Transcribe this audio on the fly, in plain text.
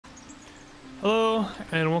Hello,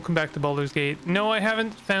 and welcome back to Baldur's Gate. No, I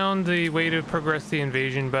haven't found the way to progress the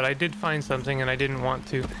invasion, but I did find something, and I didn't want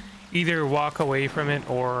to either walk away from it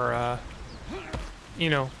or,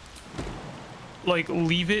 you know, like,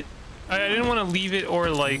 leave it. I didn't want to leave it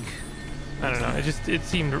or, like, I don't know. It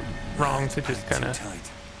seemed wrong to just kind of...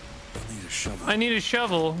 I need a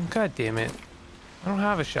shovel. God damn it. I don't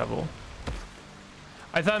have a shovel.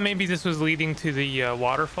 I thought maybe this was leading to the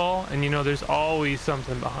waterfall, and you know there's always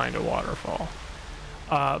something behind a waterfall.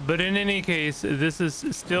 But in any case, this is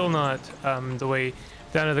still not the way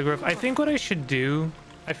down to the grove. I think what I should do,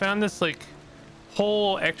 I found this like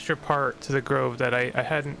whole extra part to the grove that I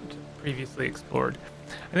hadn't previously explored.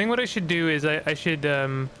 I think what I should do is I should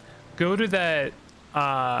go to that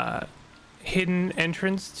hidden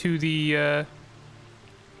entrance to the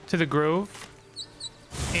grove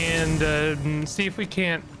and see if we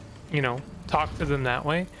can't, you know, talk to them that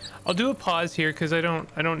way. I'll do a pause here because I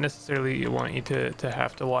don't necessarily want you to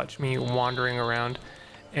have to watch me wandering around.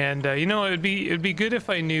 And you know, it'd be good if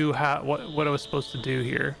I knew what I was supposed to do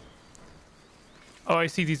here. Oh, I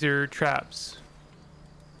see, these are traps.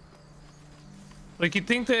 Like, you'd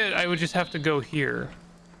think that I would just have to go here,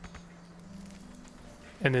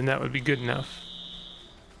 and then that would be good enough.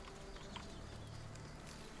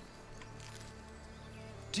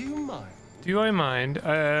 Do you mind? Do I mind?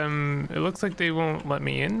 It looks like they won't let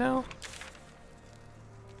me in now.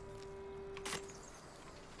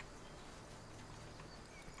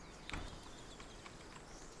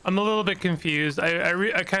 I'm a little bit confused.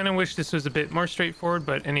 I kind of wish this was a bit more straightforward,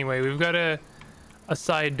 but anyway, we've got a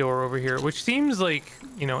side door over here, which seems like,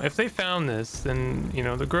 you know, if they found this, then, you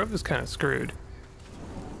know, the grove is kind of screwed.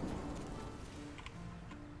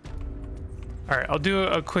 All right, I'll do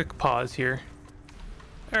a quick pause here.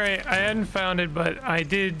 All right, I hadn't found it, but I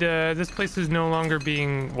did. This place is no longer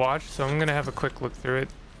being watched, so I'm gonna have a quick look through it.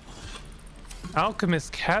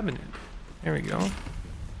 Alchemist cabinet. There we go.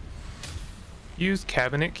 Use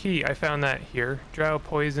cabinet key. I found that here. Drow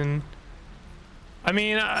poison. I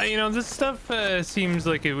mean, you know, this stuff seems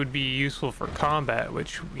like it would be useful for combat,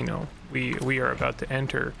 which, you know, we are about to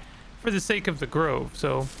enter for the sake of the grove.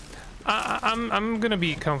 So I'm gonna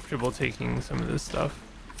be comfortable taking some of this stuff.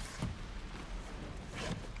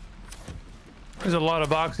 There's a lot of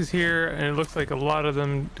boxes here, and it looks like a lot of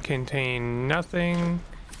them contain nothing.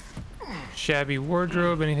 Shabby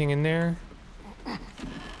wardrobe, anything in there?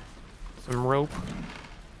 Some rope.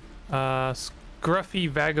 Scruffy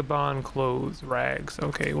vagabond clothes, rags.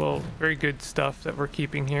 Okay, well, very good stuff that we're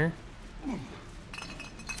keeping here.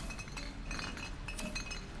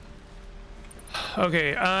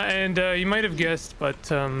 Okay, and you might have guessed, but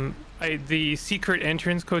the secret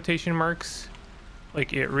entrance quotation marks,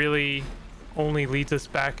 like, it really only leads us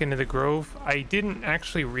back into the grove. I didn't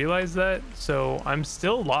actually realize that, so I'm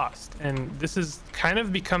still lost, and this is kind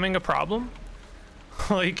of becoming a problem.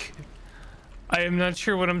 Like, I am not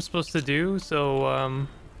sure what I'm supposed to do, so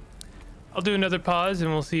I'll do another pause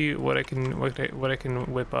and we'll see what I can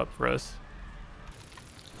whip up for us.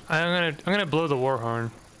 I'm gonna blow the war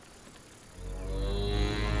horn.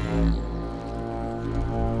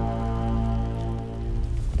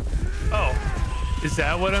 Oh, is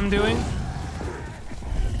that what I'm doing?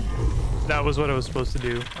 That was what I was supposed to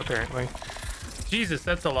do, apparently. Jesus,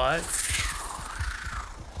 that's a lot.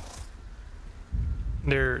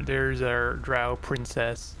 There's our drow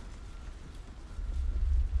princess.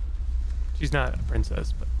 She's not a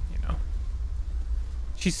princess, but, you know.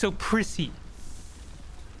 She's so prissy.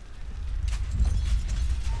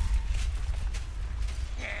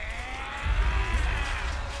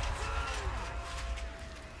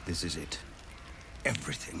 This is it.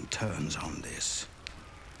 Everything turns on this.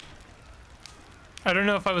 I don't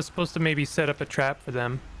know if I was supposed to maybe set up a trap for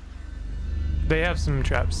them. They have some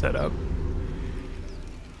traps set up.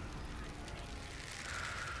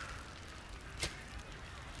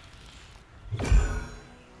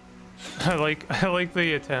 I like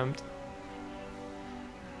the attempt.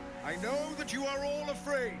 I know that you are all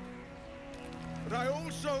afraid, but I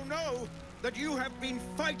also know that you have been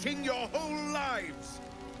fighting your whole lives.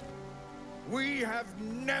 We have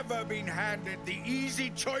never been handed the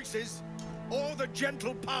easy choices or the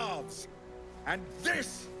gentle paths, and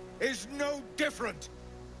this is no different.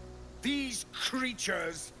 These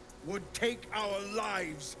creatures would take our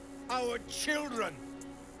lives, our children,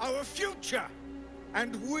 our future,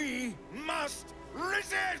 and we must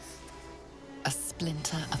resist! A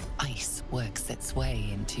splinter of ice works its way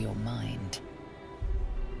into your mind.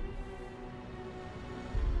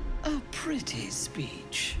 A pretty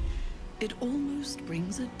speech. It almost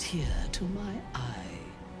brings a tear to my eye.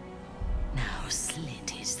 Now slit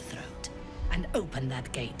his throat and open that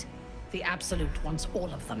gate. The Absolute wants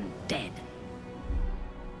all of them dead.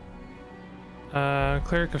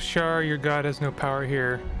 Cleric of Shar, your god has no power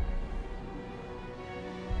here.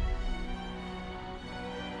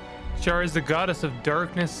 Shar is the goddess of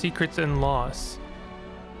darkness, secrets, and loss.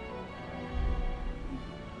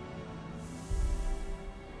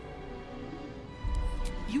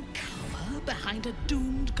 You cower behind a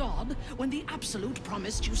doomed god when the Absolute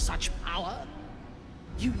promised you such power?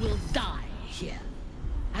 You will die here,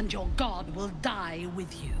 and your god will die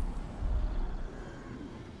with you.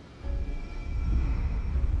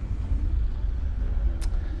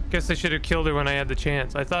 Guess I should have killed her when I had the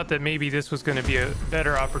chance. I thought that maybe this was going to be a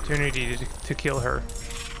better opportunity to kill her.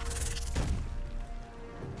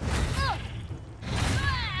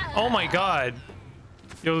 Oh my god.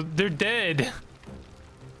 Yo, they're dead.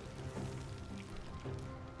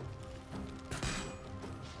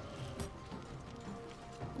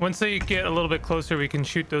 Once they get a little bit closer, we can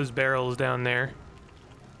shoot those barrels down there.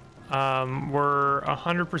 We're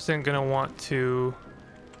 100% going to want to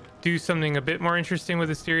do something a bit more interesting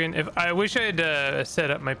with Asterion. If I wish I had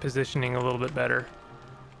set up my positioning a little bit better,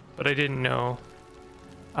 but I didn't know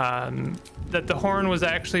that the horn was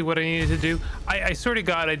actually what I needed to do. I swear to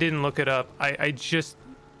God, I didn't look it up. I just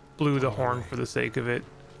blew the horn for the sake of it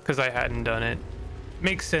because I hadn't done it.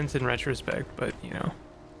 Makes sense in retrospect, but you know.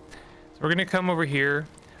 So we're gonna come over here.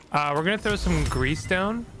 We're gonna throw some grease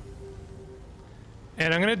down,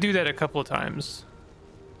 and I'm gonna do that a couple of times.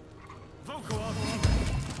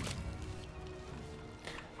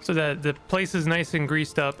 So that the place is nice and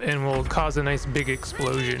greased up and will cause a nice big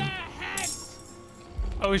explosion.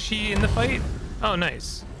 Oh, is she in the fight? Oh,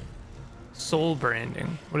 nice. Soul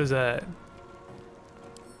branding. What is that?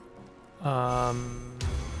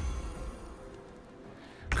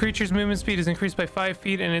 Creature's movement speed is increased by 5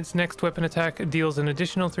 feet, and its next weapon attack deals an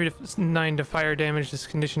additional 3 to 9 to fire damage. This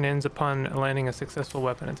condition ends upon landing a successful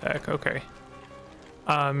weapon attack. Okay.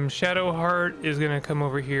 Shadowheart is gonna come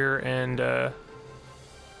over here and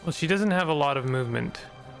well, she doesn't have a lot of movement.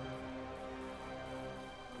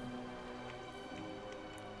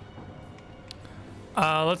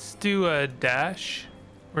 Let's do a dash.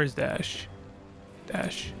 Where's dash?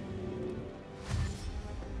 Dash.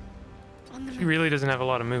 She really doesn't have a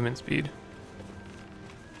lot of movement speed.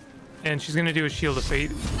 And she's gonna do a Shield of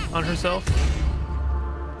Fate on herself.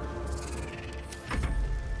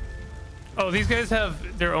 Oh, these guys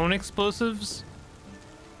have their own explosives?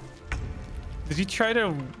 Did he try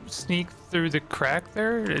to sneak through the crack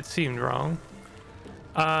there? It seemed wrong.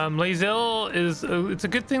 Lae'zel is... it's a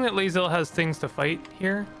good thing that Lae'zel has things to fight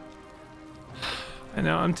here. I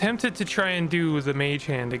know, I'm tempted to try and do the Mage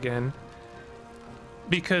Hand again,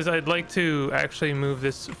 because I'd like to actually move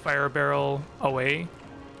this fire barrel away.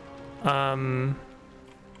 So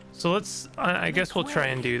let's... I guess we'll try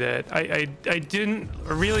and do that. I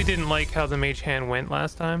really didn't like how the Mage Hand went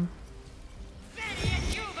last time.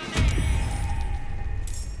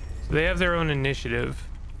 They have their own initiative.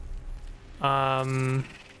 Not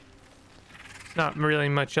really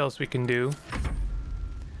much else we can do.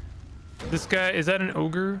 This guy, is that an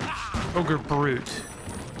ogre? Ogre brute.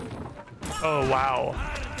 Oh, wow.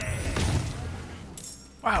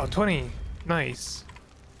 Wow, 20. Nice.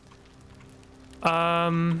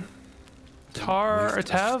 Tar or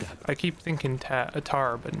Tav? I keep thinking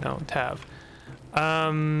Tar, but no, Tav.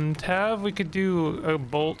 Tav, we could do a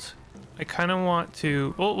bolt. I kind of want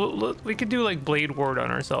to... Well, we could do like Blade Ward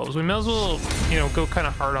on ourselves. We may as well, you know, go kind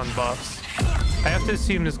of hard on buffs. I have to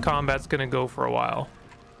assume this combat's gonna go for a while.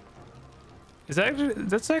 Is that actually...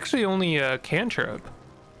 That's actually only a cantrip.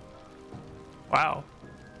 Wow.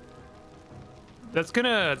 That's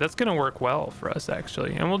gonna work well for us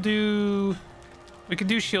actually. And we'll do... We could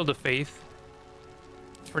do Shield of Faith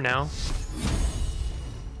for now.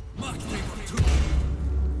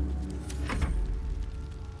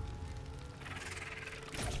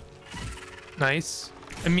 Nice.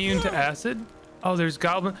 Immune to acid. Oh, there's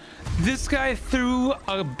Goblin. This guy threw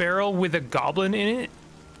a barrel with a Goblin in it.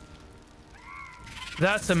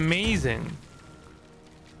 That's amazing.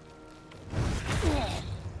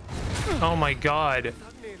 Oh my god.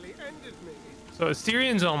 So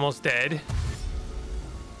Asterian's almost dead.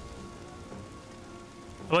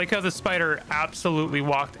 I like how the spider absolutely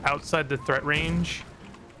walked outside the threat range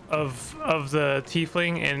of the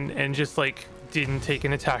tiefling and just like didn't take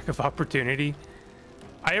an attack of opportunity.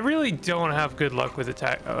 I really don't have good luck with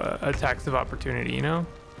attacks of opportunity, you know?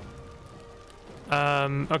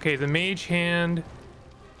 Okay, the Mage Hand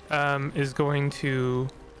is going to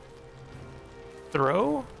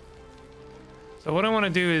throw. So what I want to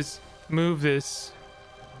do is move this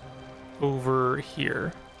over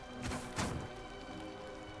here.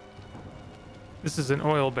 This is an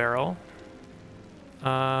oil barrel.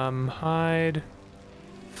 Hide.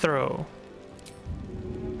 Throw.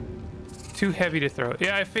 Too heavy to throw.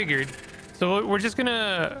 Yeah, I figured. So we're just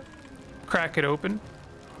gonna crack it open.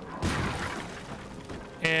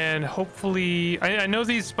 And hopefully... I know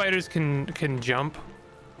these spiders can jump.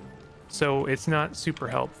 So it's not super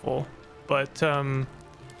helpful. But,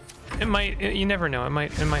 it might... You never know. It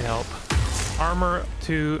might help. Armor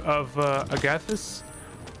of Agathis.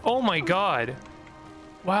 Oh my god.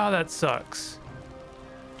 Wow, that sucks.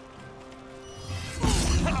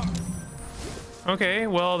 Okay,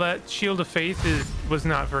 well, that Shield of Faith was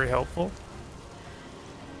not very helpful.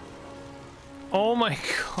 Oh my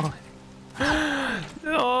god.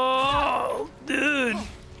 Oh, dude.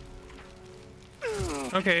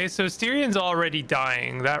 Okay, so Styrion's already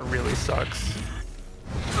dying. That really sucks.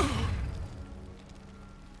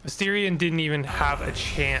 Styrian didn't even have a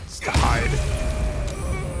chance to hide.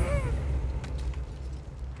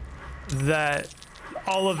 That...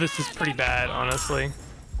 all of this is pretty bad, honestly.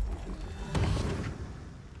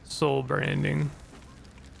 Soul branding.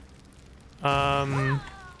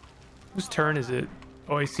 Whose turn is it?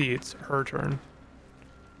 Oh, I see. It's her turn.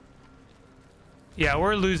 Yeah,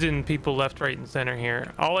 we're losing people left, right, and center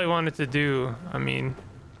here. All I wanted to do, I mean...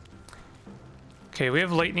 Okay, we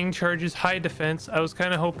have lightning charges, high defense. I was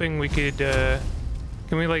kind of hoping we could, can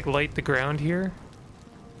we, like, light the ground here?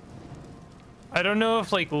 I don't know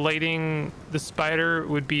if, like, lighting the spider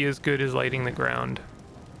would be as good as lighting the ground.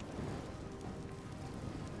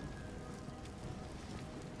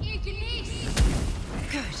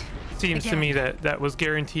 Good. Seems to me that was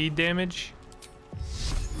guaranteed damage.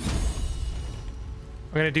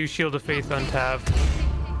 I'm gonna do Shield of Faith on Tav.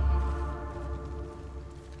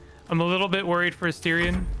 I'm a little bit worried for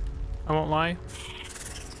Styrian. I won't lie.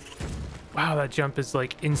 Wow, that jump is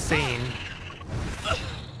like insane.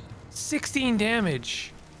 16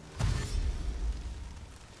 damage.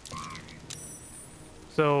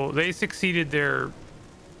 So they succeeded their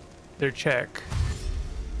check.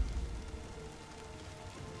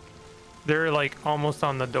 They're like almost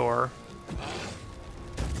on the door.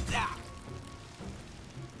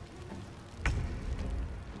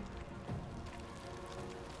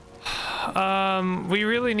 We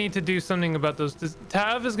really need to do something about those.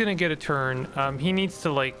 Tav is gonna get a turn. He needs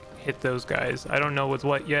to like hit those guys. I don't know with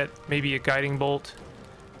what yet. Maybe a guiding bolt.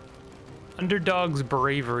 Underdog's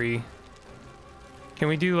bravery. Can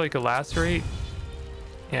we do like a lacerate?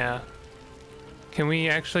 Yeah. Can we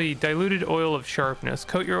actually diluted oil of sharpness?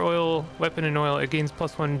 Coat your oil weapon in oil. It gains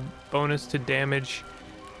 +1 bonus to damage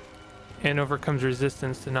and overcomes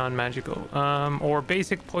resistance to non-magical. Or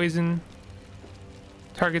basic poison.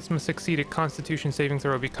 Targets must succeed a Constitution saving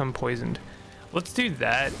throw or become poisoned. Let's do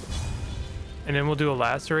that. And then we'll do a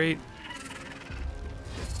lacerate.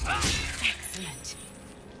 Excellent.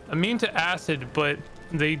 Immune to acid, but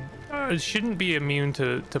they shouldn't be immune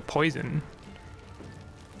to poison.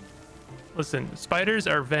 Listen, spiders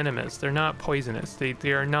are venomous. They're not poisonous.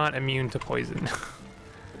 They are not immune to poison.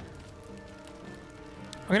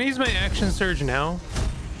 I'm gonna use my action surge now.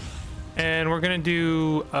 And we're gonna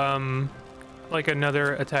do like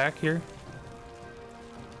another attack here.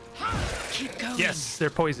 Keep going. Yes, they're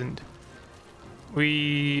poisoned.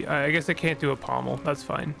 I guess I can't do a pommel. That's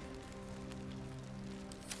fine.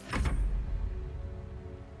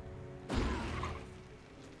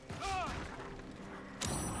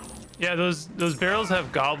 Yeah, those barrels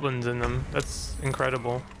have goblins in them. That's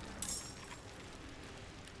incredible.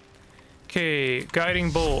 Okay, guiding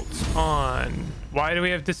bolt on. Why do we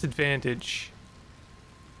have disadvantage?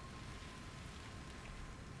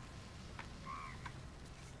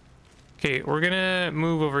 Okay, we're gonna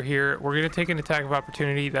move over here. We're gonna take an attack of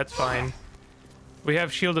opportunity. That's fine. We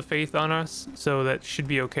have Shield of Faith on us, so that should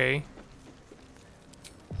be okay.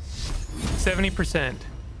 70%.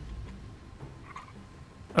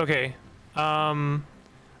 Okay. I'm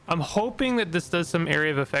hoping that this does some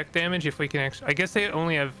area of effect damage if we can actually... I guess they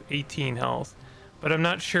only have 18 health, but I'm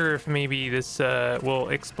not sure if maybe this will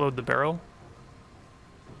explode the barrel.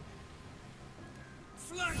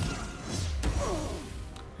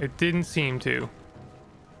 It didn't seem to.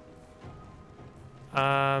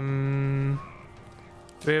 Do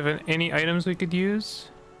we have any items we could use?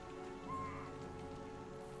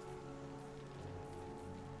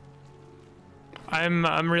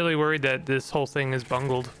 I'm really worried that this whole thing is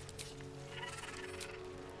bungled.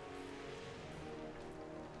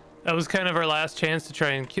 That was kind of our last chance to try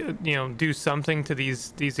and, you know, do something to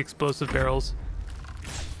these explosive barrels.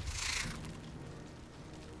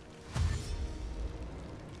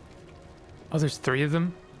 Oh, there's 3 of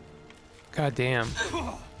them? God damn.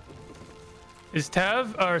 Is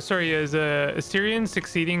Tav, or sorry, is Asterion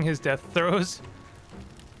succeeding his death throws?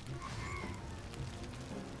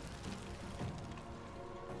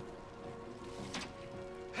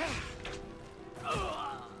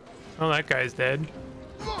 Oh, that guy's dead.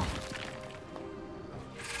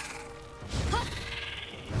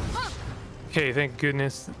 Okay, thank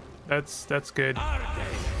goodness. That's good.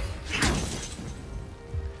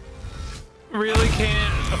 Really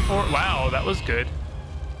can't afford. Wow, that was good.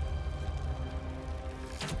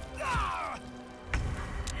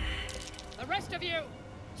 The rest of you,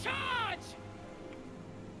 charge!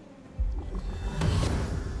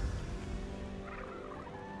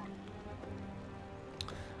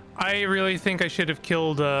 I really think I should have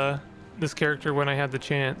killed this character when I had the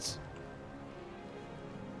chance.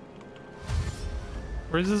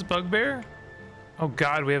 Where's this bugbear? Oh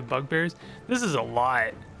god, we have bugbears? This is a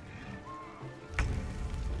lot.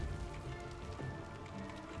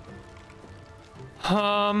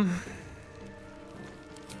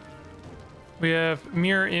 We have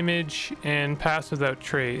mirror image and pass without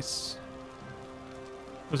trace.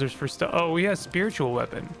 Those are for stuff. Oh, we have spiritual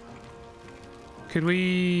weapon. Could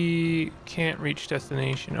we... Can't reach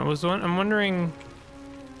destination. I'm wondering...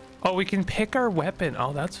 Oh, we can pick our weapon.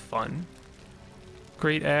 Oh, that's fun.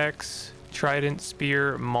 Great axe, trident,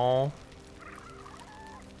 spear, maul.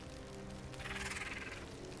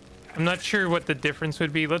 I'm not sure what the difference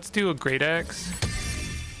would be. Let's do a great axe.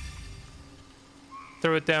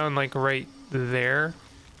 Throw it down like right there.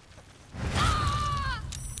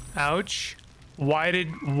 Ouch. Why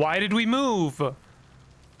did we move?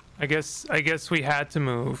 I guess we had to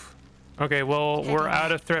move. Okay, well, we're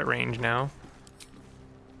out of threat range now.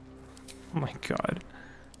 Oh my god.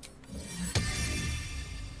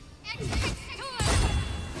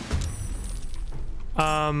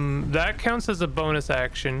 That counts as a bonus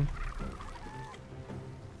action.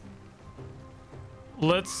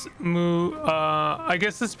 Let's move. I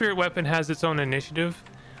guess the spirit weapon has its own initiative.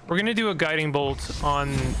 We're gonna do a guiding bolt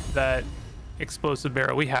on that explosive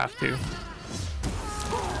barrel. We have to.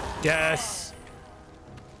 Yes.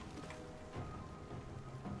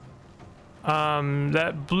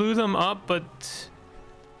 That blew them up,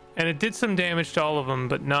 and it did some damage to all of them,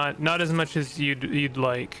 but not as much as you'd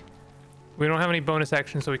like. We don't have any bonus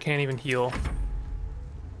actions, so we can't even heal.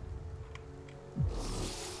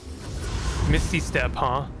 Misty Step,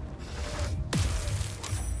 huh?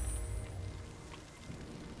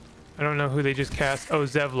 I don't know who they just cast. Oh,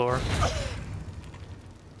 Zevlor.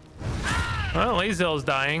 Well, Lae'zel's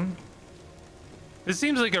dying. This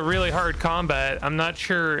seems like a really hard combat. I'm not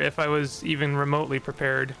sure if I was even remotely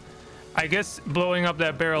prepared. I guess blowing up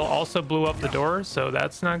that barrel also blew up the door, so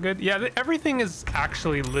that's not good. Yeah, everything has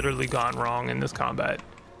actually literally gone wrong in this combat.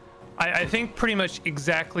 I think pretty much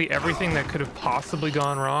exactly everything that could have possibly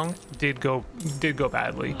gone wrong did go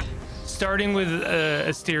badly. Starting with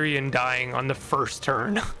Asterion dying on the first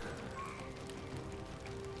turn.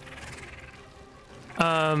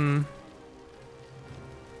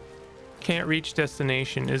 Can't reach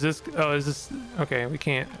destination. Is this... Oh, is this... Okay, we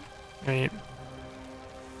can't. Right.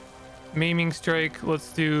 Maiming strike.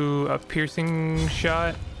 Let's do a piercing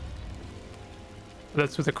shot.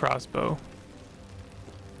 That's with a crossbow.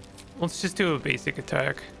 Let's just do a basic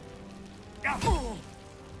attack.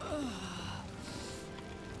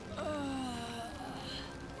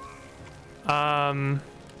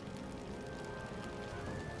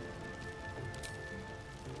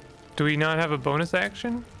 Do we not have a bonus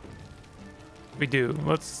action? We do.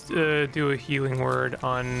 Let's do a healing word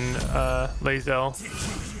on Lae'zel.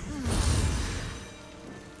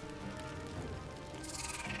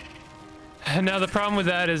 Now the problem with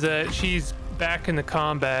that is that she's back in the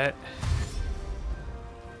combat.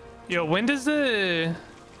 Yo, when does their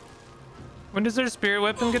spirit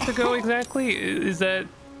weapon get to go exactly? Was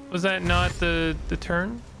that not the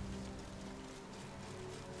turn?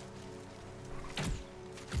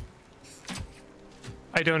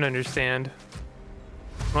 I don't understand.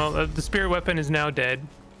 Well, the spirit weapon is now dead,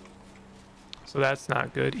 so that's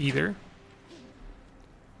not good either.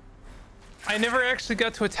 I never actually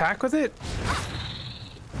got to attack with it.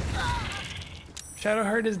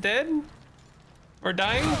 Shadowheart is dead? Or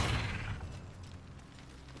dying?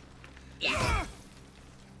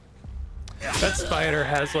 That spider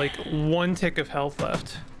has like 1 tick of health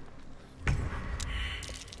left.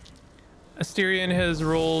 Asterion has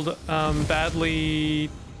rolled badly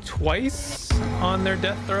twice on their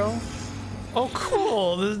death throw. Oh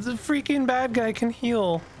cool, the freaking bad guy can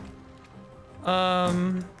heal.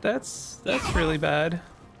 That's really bad.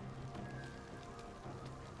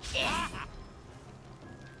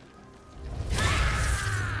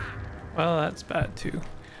 Well, that's bad too.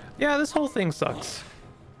 Yeah, this whole thing sucks.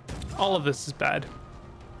 All of this is bad.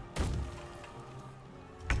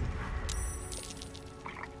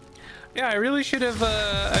 Yeah, I really should have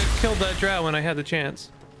killed that drow when I had the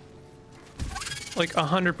chance. Like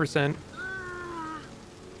 100%.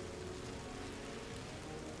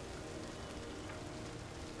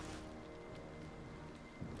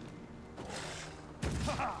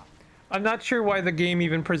 I'm not sure why the game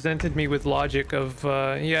even presented me with logic of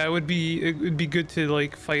yeah, it would be good to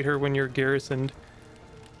like fight her when you're garrisoned.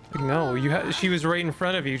 Like, no, she was right in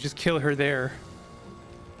front of you. Just kill her there.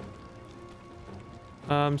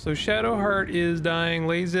 So Shadowheart is dying.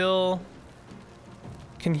 Lazil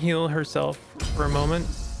can heal herself for a moment.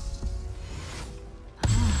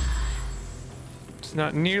 It's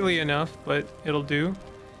not nearly enough, but it'll do.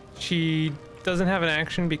 She doesn't have an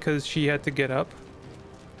action because she had to get up.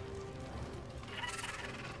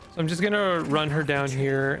 So I'm just gonna run her down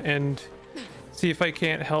here and see if I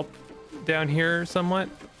can't help down here somewhat.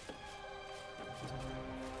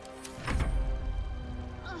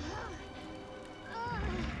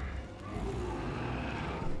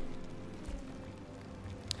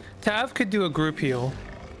 Tav could do a group heal.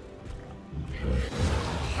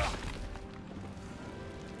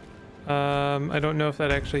 I don't know if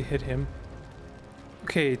that actually hit him.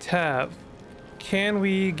 Okay, Tav, can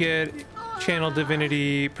we get Channel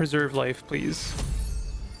Divinity Preserve Life, please?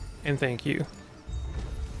 And thank you.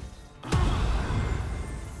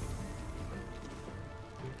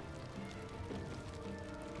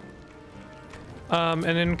 And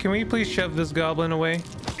then can we please shove this goblin away?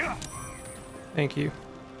 Thank you.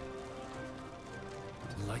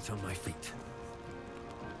 Light on my feet.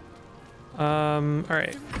 All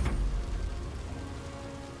right.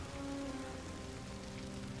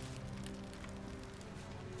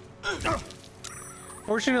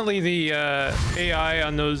 Fortunately, the AI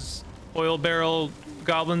on those oil barrel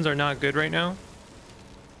goblins are not good right now.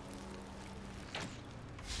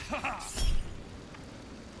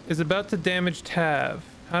 Is about to damage Tav.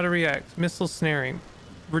 How to react? Missile snaring.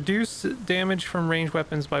 Reduce damage from ranged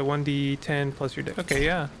weapons by 1d10 plus your... Okay,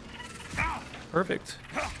 yeah. Perfect.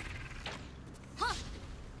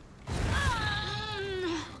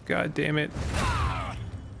 God damn it.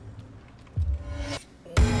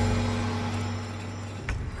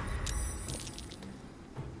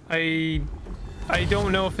 I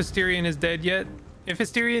don't know if Asterion is dead yet. If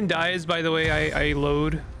Asterion dies, by the way, I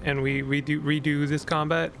load and we redo this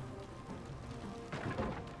combat.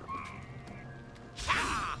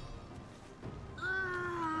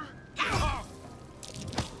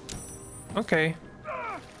 Okay.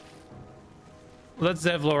 Well, that's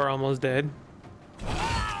Zevlor almost dead.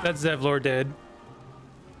 That's Zevlor dead.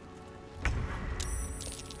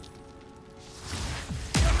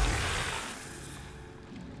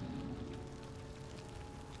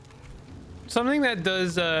 Something that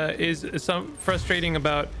does is some frustrating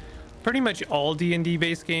about pretty much all D&D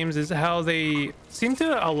based games is how they seem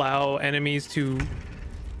to allow enemies to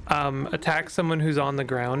attack someone who's on the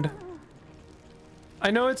ground. I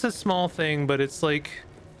know it's a small thing, but it's like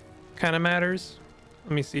kind of matters.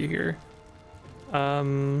 Let me see here.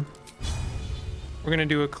 We're gonna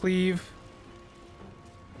do a cleave.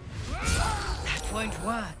 That won't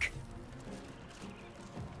work.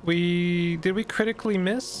 Did we critically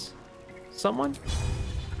miss someone?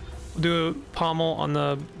 We'll do a pommel on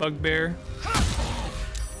the bugbear.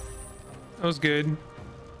 That was good.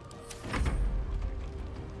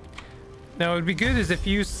 Now, it would be good is if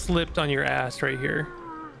you slipped on your ass right here.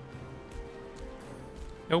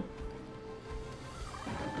 Nope.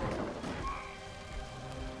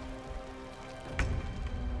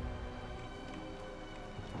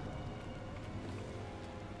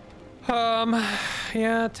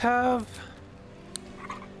 Yeah, Tav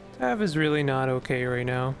is really not okay right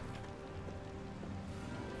now.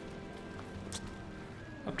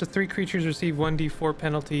 Up to 3 creatures receive 1d4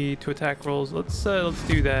 penalty to attack rolls. Let's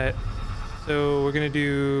do that. So we're gonna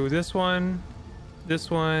do this one,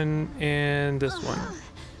 and this one.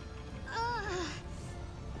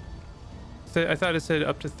 So I thought it said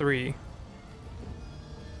up to 3.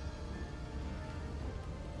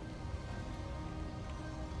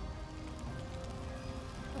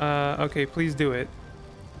 Okay, please do it.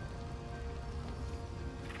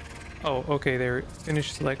 Oh, okay, there.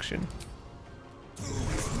 Finish selection.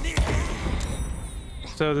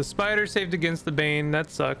 So the spider saved against the bane. That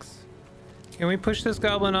sucks. Can we push this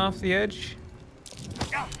goblin off the edge?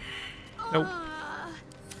 Nope.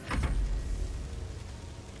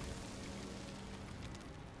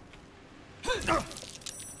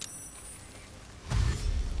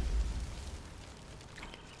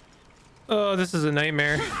 Oh, this is a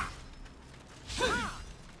nightmare.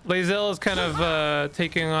 Lae'zel is kind of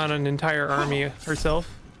taking on an entire army herself.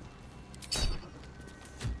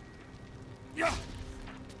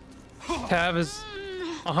 Tav is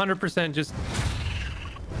 100% just...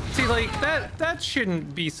 See, like, that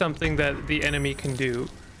shouldn't be something that the enemy can do.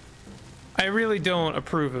 I really don't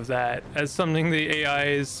approve of that as something the AI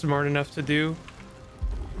is smart enough to do.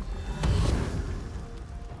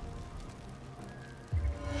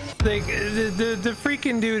 Like, the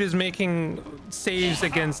freaking dude is making saves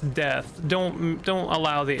against death. Don't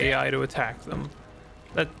allow the AI to attack them.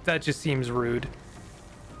 That just seems rude.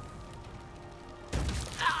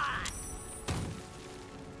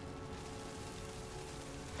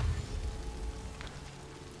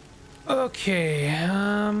 Okay,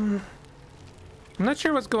 I'm not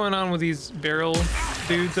sure what's going on with these barrel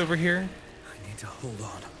dudes over here. I need to hold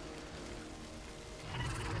on.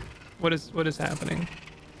 What is happening?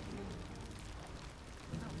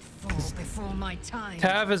 Before my time.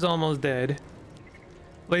 Tav is almost dead.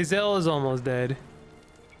 Lae'zel is almost dead.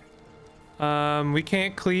 We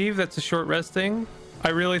can't cleave. That's a short rest thing. I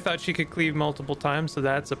really thought she could cleave multiple times, so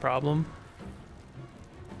that's a problem.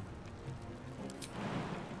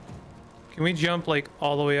 Can we jump like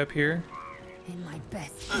all the way up here? In my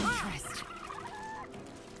best interest.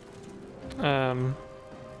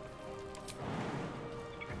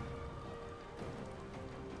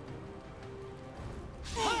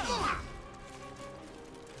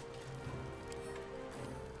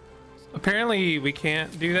 Apparently we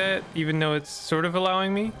can't do that, even though it's sort of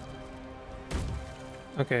allowing me.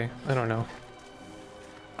 Okay, I don't know.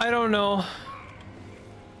 I don't know.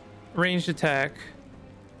 Ranged attack.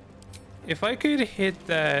 If I could hit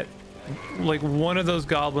that, like one of those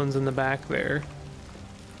goblins in the back there,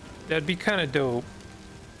 that'd be kind of dope.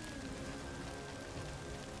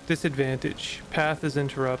 Disadvantage. Path is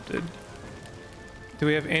interrupted. Do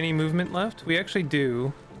we have any movement left? We actually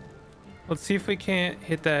do. Let's see if we can't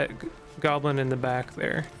hit that goblin in the back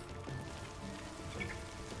there.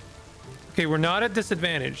 Okay, we're not at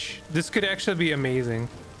disadvantage. This could actually be amazing.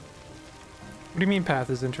 What do you mean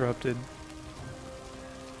path is interrupted?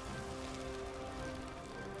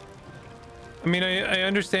 I mean, I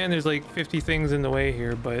understand there's like 50 things in the way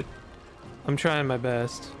here, but I'm trying my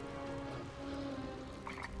best.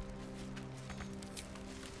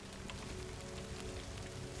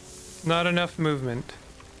 Not enough movement.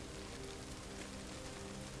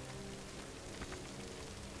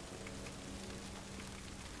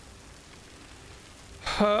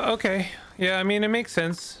 Okay. Yeah, I mean, it makes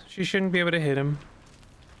sense. She shouldn't be able to hit him.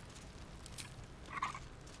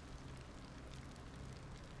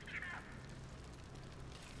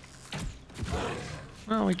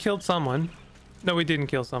 Well, we killed someone. No, we didn't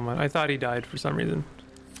kill someone. I thought he died for some reason.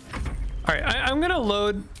 All right, I'm gonna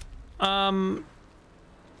load.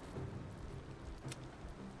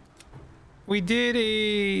 We did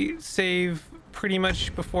a save pretty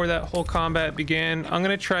much before that whole combat began. I'm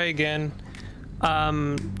gonna try again.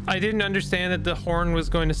 I didn't understand that the horn was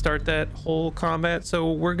going to start that whole combat,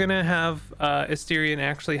 so we're gonna have Asterion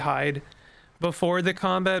actually hide before the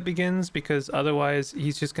combat begins, because otherwise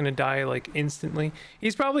he's just gonna die like instantly.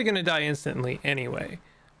 He's probably gonna die instantly anyway,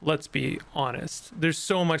 let's be honest. There's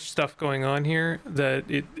so much stuff going on here that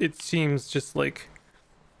it seems just like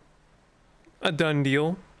a done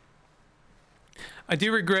deal. I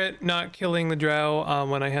do regret not killing the drow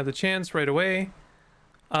when I had the chance right away,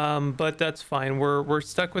 but that's fine. We're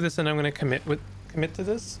stuck with this, and I'm gonna commit to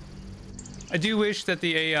this. I do wish that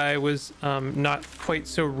the AI was not quite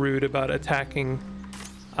so rude about attacking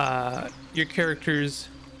your characters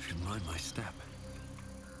Should mind my step.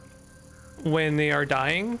 when they are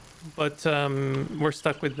dying, but we're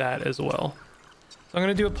stuck with that as well. So I'm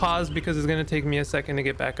gonna do a pause because it's gonna take me a second to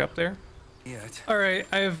get back up there. Yet. All right,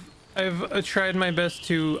 I've tried my best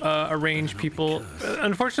to arrange people.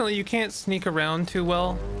 Unfortunately, you can't sneak around too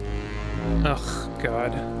well. Oh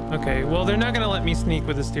god. Okay, well, they're not gonna let me sneak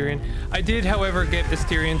with Asterion. I did, however, get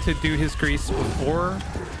Asterion to do his grease before.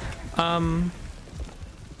 I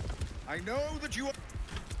know that you are...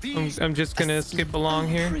 I'm just gonna skip along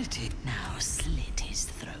here. Pretty now slit his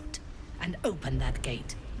throat and open that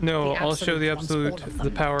gate. No, The I'll show the wants all absolute, of the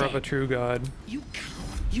them power of a dead. true god. You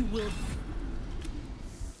coward. You will.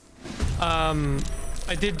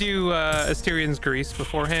 I did do Asterion's grease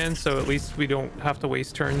beforehand, so at least we don't have to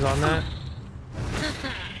waste turns on that.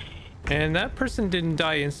 And that person didn't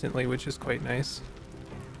die instantly, which is quite nice.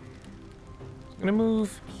 I'm gonna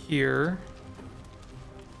move here.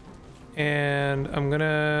 And I'm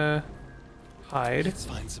gonna hide. Let's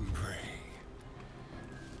find some prey.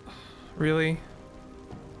 Really?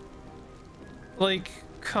 Like,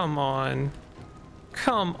 come on.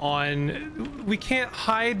 come on. We can't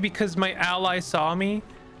hide because my ally saw me.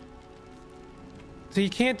 So you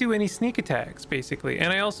can't do any sneak attacks, basically.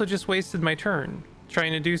 And I also just wasted my turn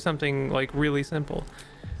trying to do something like really simple.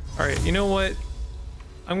 All right, you know what?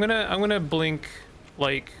 I'm gonna blink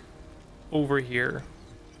like over here.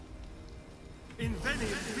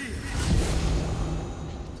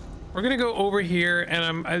 We're gonna go over here,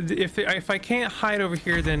 and if I can't hide over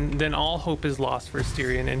here, then all hope is lost for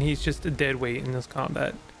Styrian, and he's just a dead weight in this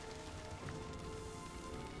combat.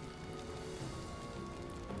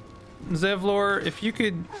 Zevlor, if you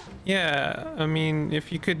could, yeah, I mean,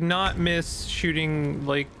 if you could not miss shooting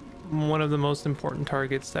like one of the most important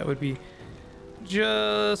targets, that would be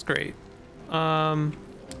just great. Lae'zel,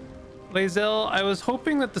 I was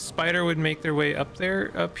hoping that the spider would make their way up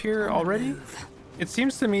here already. It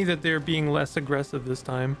seems to me that they're being less aggressive this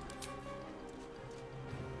time.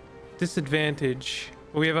 Disadvantage.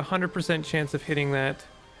 We have a 100% chance of hitting that.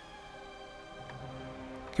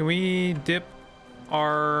 Can we dip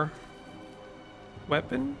our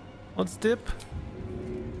weapon? Let's dip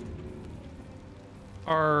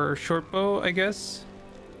our short bow, I guess.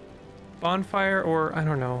 Bonfire, or I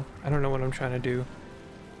don't know. I don't know what I'm trying to do.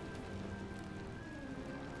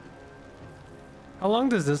 How long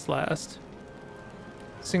does this last?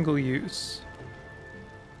 Single use.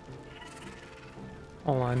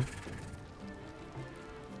 Hold on.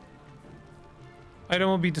 Item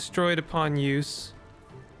will be destroyed upon use.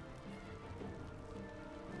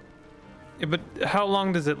 Yeah, but how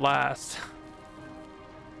long does it last?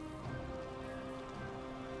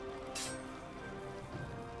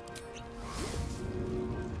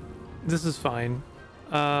 This is fine.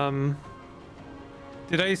 Did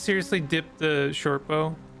I seriously dip the short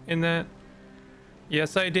bow in that?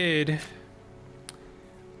 Yes, I did.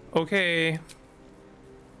 Okay.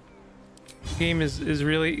 Game is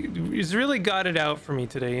really got it out for me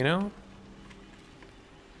today, you know?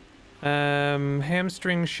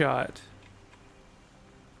 Hamstring shot.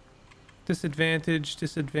 Disadvantage,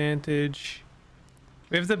 disadvantage.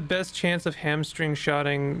 We have the best chance of hamstring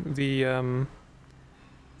shotting the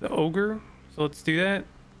ogre, so let's do that.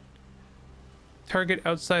 Target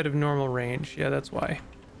outside of normal range. Yeah, that's why.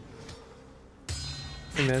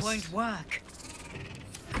 We missed. Won't work.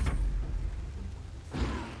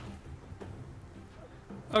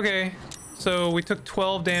 Okay, so we took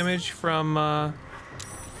 12 damage from.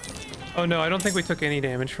 Oh no, I don't think we took any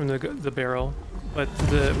damage from the barrel, but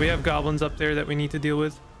we have goblins up there that we need to deal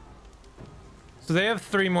with. So they have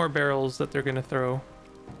 3 more barrels that they're gonna throw.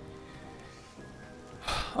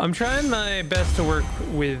 I'm trying my best to work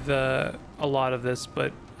with a lot of this,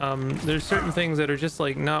 but there's certain things that are just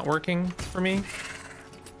like not working for me.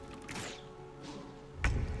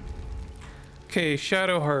 Okay,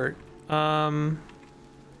 Shadowheart.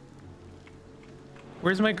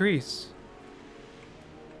 Where's my grease?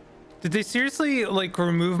 Did they seriously like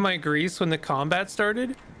remove my grease when the combat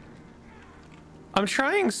started? I'm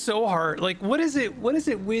trying so hard. Like, what is it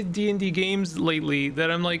with D&D games lately that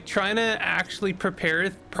I'm like trying to actually prepare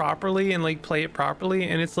it properly and like play it properly,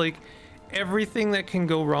 and it's like everything that can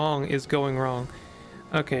go wrong is going wrong.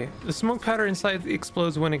 Okay, the smoke powder inside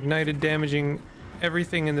explodes when ignited, damaging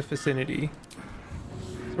everything in the vicinity.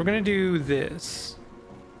 So we're gonna do this.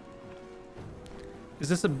 Is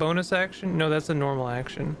this a bonus action? No, that's a normal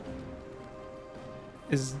action.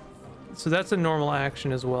 So that's a normal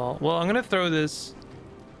action as well. Well, I'm gonna throw this.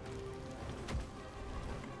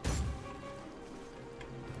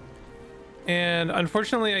 And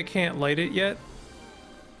unfortunately I can't light it yet.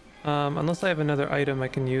 Unless I have another item I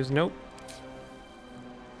can use. Nope.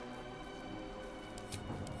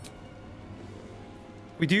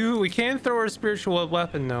 We can throw our spiritual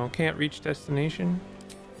weapon though. Can't reach destination.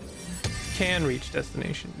 Can reach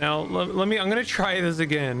destination. Now I'm gonna try this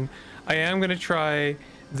again. I am gonna try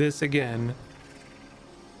this again.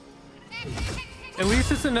 At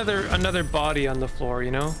least it's another body on the floor,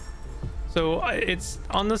 you know? So it's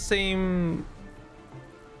on the same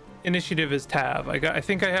initiative as Tav. I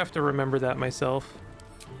think I have to remember that myself.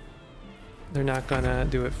 They're not gonna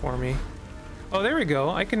do it for me. Oh, there we go.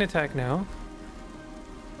 I can attack now.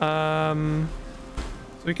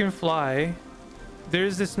 So we can fly.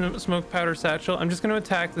 There's this smoke powder satchel. I'm just gonna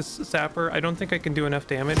attack this sapper. I don't think I can do enough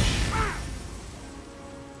damage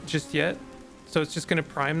just yet, so it's just gonna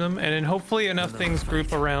prime them, and then hopefully enough things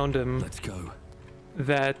group around him. Let's go.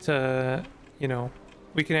 That you know,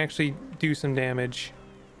 we can actually do some damage.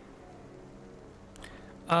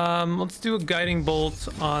 Let's do a guiding bolt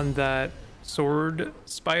on that sword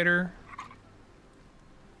spider.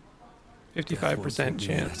 55%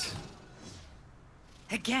 chance.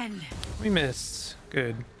 Again. We missed.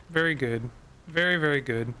 Good. Very good. Very, very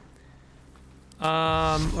good.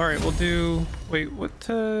 All right, we'll do. Wait, what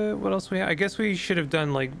else we have? I guess we should have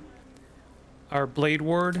done like our blade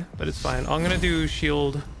ward, but it's fine. I'm gonna do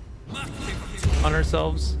shield on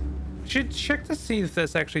ourselves. Should check to see if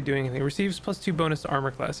that's actually doing anything. Receives +2 bonus to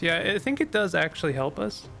armor class. Yeah, I think it does actually help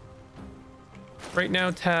us. Right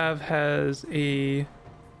now, Tav has a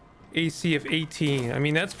AC of 18. I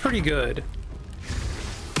mean, that's pretty good.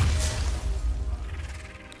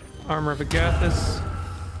 Armor of Agathis.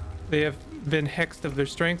 They have been hexed of their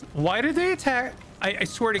strength. Why did they attack? I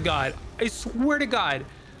swear to God. I swear to God.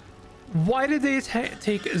 Why did they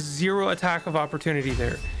take 0 attack of opportunity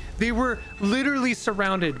there? They were literally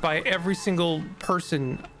surrounded by every single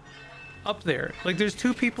person up there. Like, there's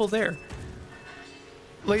 2 people there.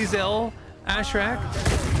 Lae'zel, Ashrak,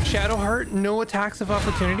 Shadowheart, no attacks of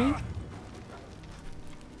opportunity?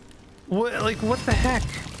 What, like, what the heck?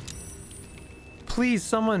 Please,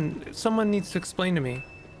 someone needs to explain to me.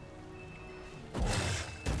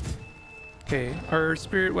 Okay, our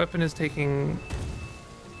spirit weapon is taking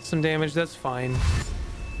some damage. That's fine.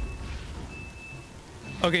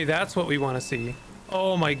 Okay, that's what we want to see.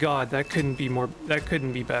 Oh my God, that couldn't be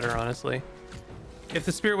better, honestly. If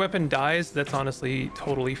the spirit weapon dies, that's honestly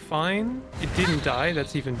totally fine. It didn't die,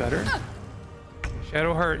 that's even better.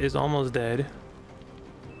 Shadowheart is almost dead.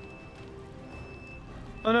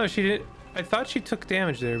 Oh no, she didn't. I thought she took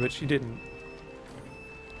damage there, but she didn't.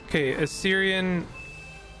 Okay, Assyrian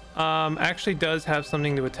actually does have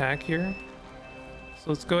something to attack here.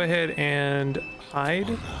 So let's go ahead and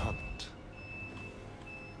hide.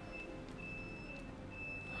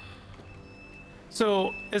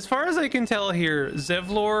 So as far as I can tell here,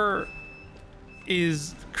 Zevlor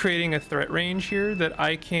is creating a threat range here that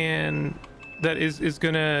is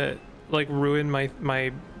gonna like ruin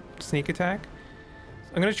my sneak attack.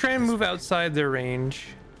 So I'm gonna try and move outside their range,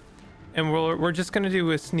 and we're just gonna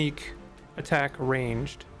do a sneak attack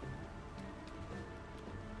ranged.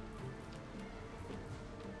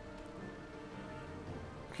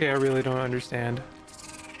 Okay, I really don't understand.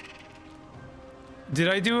 Did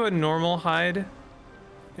I do a normal hide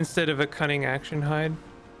instead of a cunning action hide?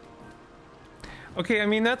 Okay, I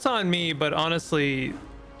mean, that's on me, but honestly,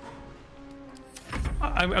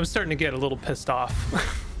 I'm starting to get a little pissed off.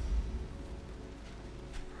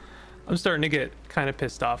 I'm starting to get kind of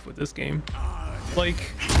pissed off with this game.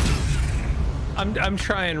 Like, I'm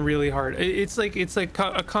trying really hard. It's like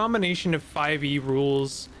a combination of 5e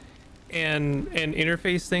rules and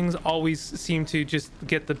interface things always seem to just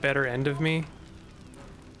get the better end of me.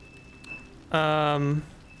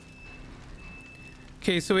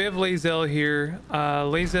 Okay, so we have Lae'zel here.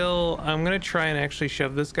 Lae'zel, I'm gonna try and actually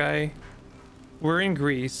shove this guy. We're in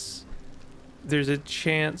Greece. There's a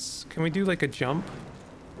chance. Can we do like a jump?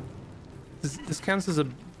 This counts as a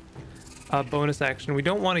bonus action. We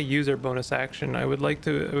don't want to use our bonus action. I would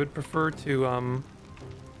prefer to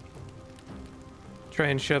try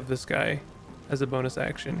and shove this guy as a bonus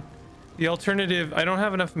action. The alternative, I don't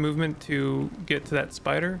have enough movement to get to that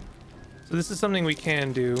spider. So this is something we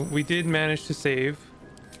can do. We did manage to save.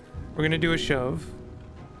 We're gonna do a shove.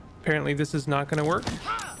 Apparently this is not gonna work.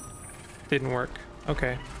 Didn't work.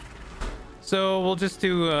 Okay. So we'll just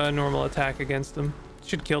do a normal attack against them.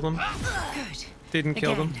 Should kill them. Good. Didn't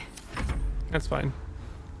kill them. That's fine.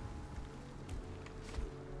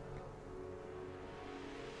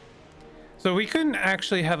 So we couldn't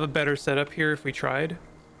actually have a better setup here if we tried.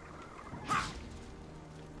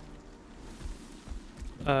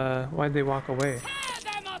 Why'd they walk away?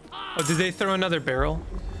 Oh, did they throw another barrel?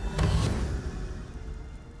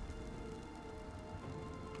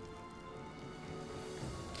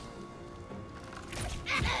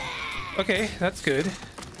 Okay, that's good.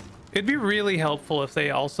 It'd be really helpful if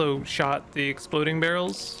they also shot the exploding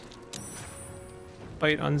barrels.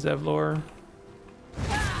 Bite on Zevlor.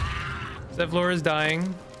 Zevlor is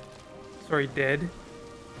dying. Sorry, dead.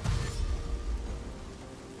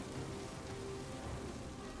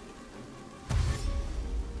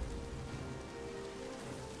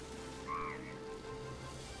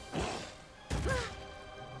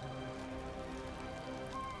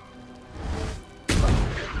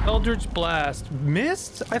 Eldritch Blast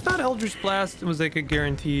missed? I thought Eldritch Blast was like a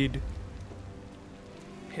guaranteed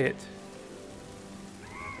hit.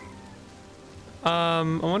 I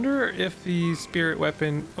wonder if the spirit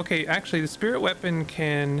weapon... Okay, actually the spirit weapon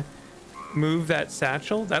can move that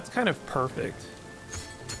satchel. That's kind of perfect.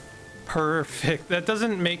 Perfect. That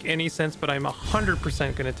doesn't make any sense, but I'm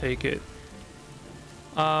 100% gonna take it.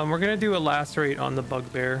 We're gonna do a lacerate on the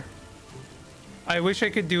bugbear. I wish I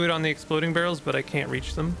could do it on the exploding barrels, but I can't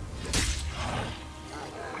reach them.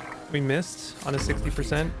 We missed on a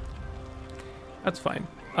 60%. That's fine.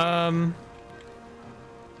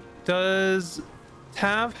 Does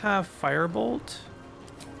Tav have Firebolt?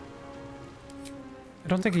 I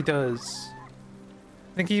don't think he does.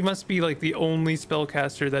 I think he must be like the only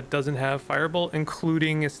spellcaster that doesn't have Firebolt,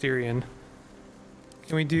 including Asterion.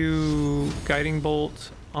 Can we do Guiding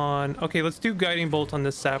Bolt on... Okay, let's do Guiding Bolt on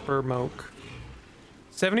the Sapper Moke.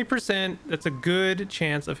 70%, that's a good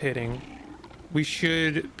chance of hitting. We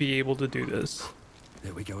should be able to do this.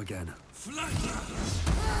 There we go again.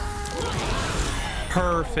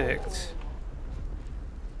 Perfect.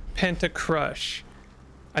 Pentacrush.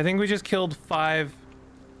 I think we just killed five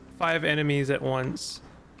enemies at once.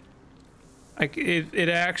 Like it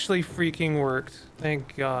actually freaking worked.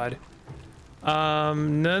 Thank God.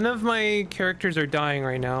 None of my characters are dying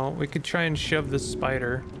right now. We could try and shove the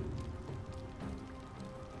spider.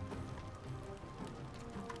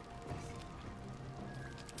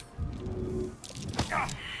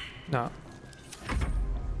 No.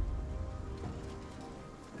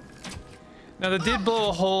 Now that did blow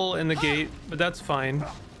a hole in the gate, but that's fine.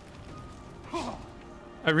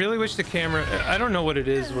 I really wish the camera... I don't know what it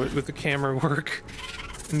is with the camera work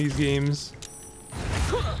in these games.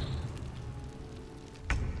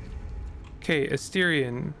 Okay,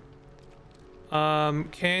 Asterion.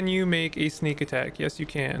 Can you make a sneak attack? Yes, you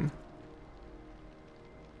can.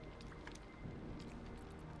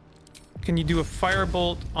 Can you do a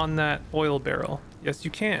firebolt on that oil barrel? Yes,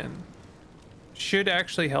 you can. Should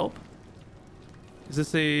actually help. Is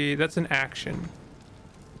this a... That's an action.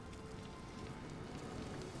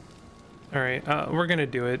 All right, we're gonna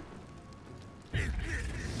do it.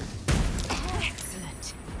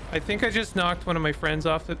 Excellent. I think I just knocked one of my friends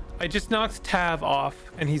off. I just knocked Tav off,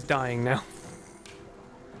 and he's dying now.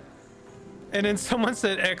 And then someone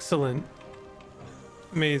said, excellent.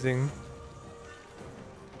 Amazing.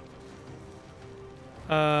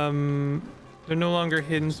 They're no longer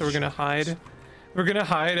hidden, so we're gonna hide. We're gonna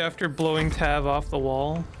hide after blowing Tav off the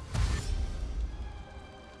wall.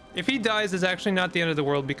 If he dies, it's actually not the end of the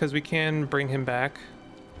world because we can bring him back.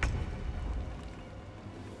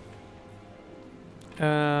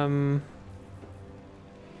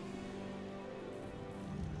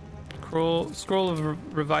 Scroll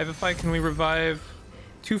of Revivify. Can we revive?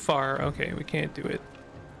 Too far. Okay, we can't do it.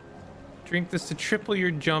 Drink this to triple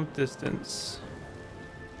your jump distance.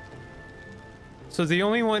 So the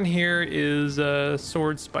only one here is a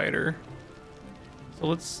sword spider. So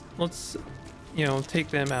let's you know, take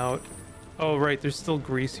them out. Oh right, there's still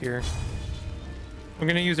grease here. We're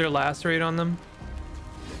gonna use our lacerate on them.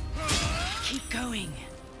 Keep going.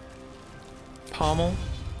 Pommel.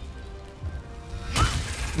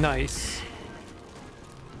 Nice.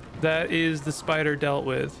 That is the spider dealt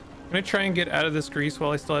with. I'm gonna try and get out of this grease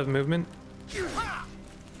while I still have movement.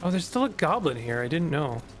 Oh, there's still a goblin here. I didn't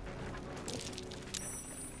know.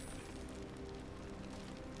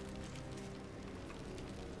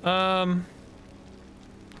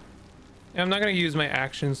 Yeah, I'm not gonna use my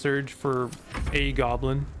action surge for a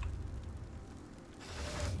goblin.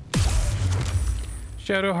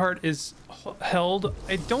 Shadowheart is held.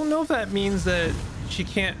 I don't know if that means that she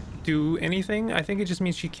can't do anything. I think it just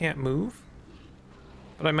means she can't move.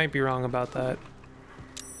 But I might be wrong about that.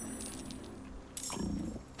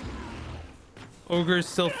 Ogre's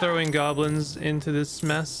still throwing goblins into this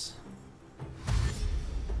mess.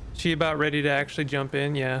 She about ready to actually jump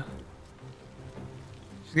in? Yeah.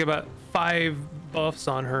 She's got about 5 buffs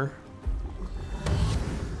on her.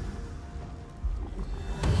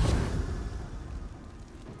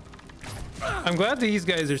 I'm glad these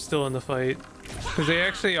guys are still in the fight because they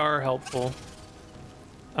actually are helpful.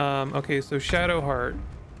 Okay, so Shadowheart.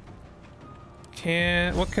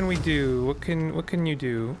 What can we do? What can you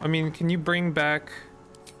do? I mean, can you bring back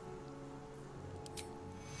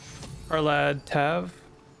our lad Tav?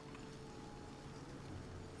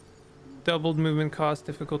 Doubled movement cost,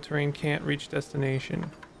 difficult terrain, can't reach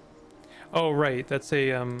destination. Oh right, that's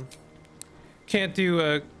a can't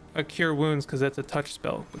do a cure wounds because that's a touch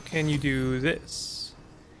spell. But can you do this?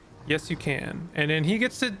 Yes, you can. And then he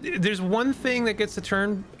gets to. There's one thing that gets a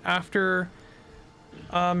turn after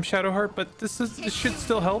Shadowheart, but this should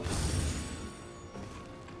still help.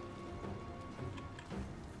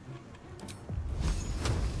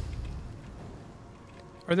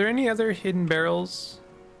 Are there any other hidden barrels?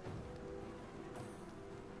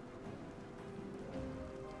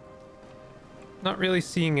 Not really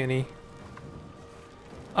seeing any.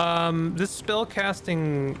 This spell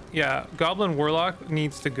casting, yeah, Goblin Warlock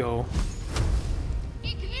needs to go.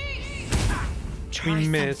 Try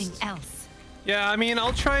missed. something else. Yeah, I mean,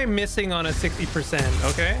 I'll try missing on a 60%,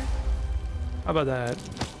 okay? How about that?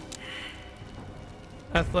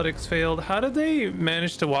 Athletics failed. How did they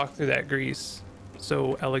manage to walk through that grease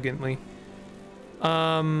so elegantly?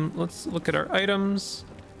 Let's look at our items.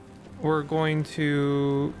 We're going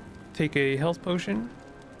to take a health potion.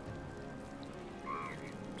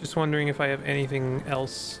 Just wondering if I have anything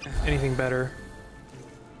else, anything better.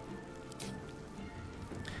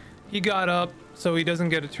 He got up, so he doesn't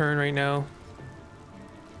get a turn right now.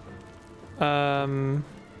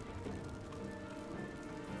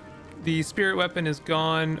 The spirit weapon is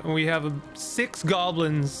gone. We have 6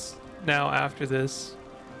 goblins now after this.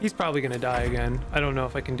 He's probably gonna die again. I don't know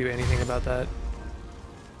if I can do anything about that.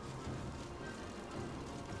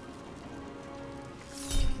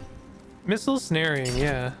 Missile snaring,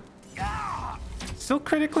 yeah. Still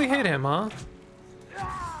critically hit him, huh?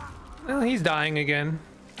 Well, he's dying again.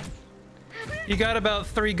 You got about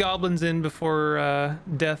 3 goblins in before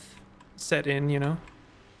death set in, you know?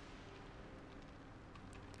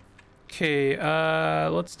 Okay,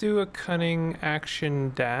 let's do a cunning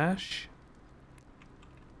action dash.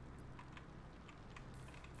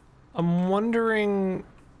 I'm wondering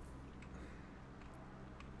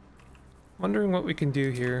what we can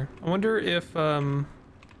do here. I wonder if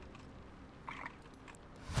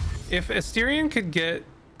Asterion could get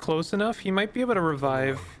close enough, he might be able to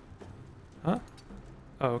revive. Huh?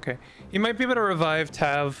 Oh, okay. He might be able to revive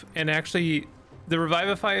Tav, and actually the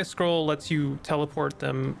Revivify scroll lets you teleport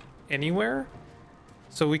them anywhere.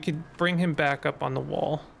 So we could bring him back up on the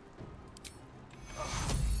wall.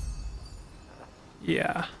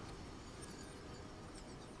 Yeah.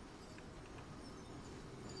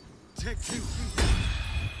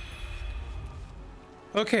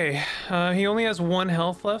 Okay, he only has 1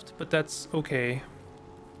 health left, but that's okay.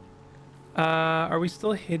 Are we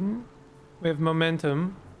still hidden? We have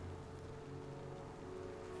momentum.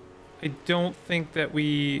 I don't think that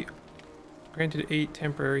we granted 8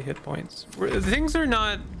 temporary hit points. Things are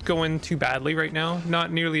not going too badly right now,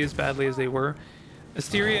 not nearly as badly as they were.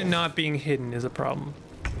 Asteria not being hidden is a problem.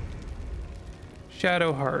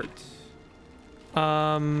 Shadow Heart.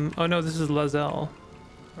 Oh no, this is Lazel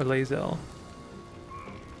or Lazel.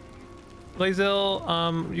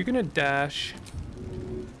 Lazel, you're gonna dash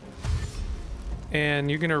and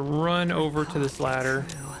you're gonna run over to this ladder.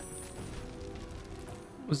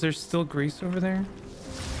 Was there still grease over there?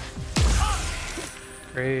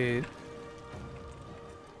 Great.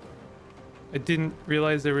 I didn't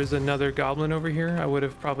realize there was another goblin over here. I would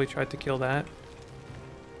have probably tried to kill that.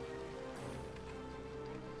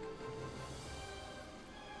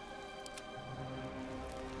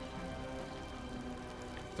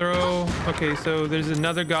 Throw. Okay, so there's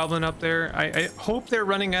another goblin up there. I hope they're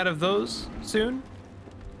running out of those soon.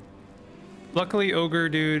 Luckily, Ogre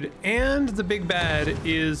Dude and the big bad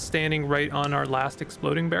is standing right on our last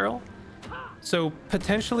exploding barrel. So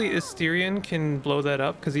potentially Asterion can blow that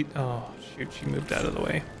up because he... Oh, shoot, she moved out of the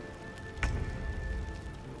way.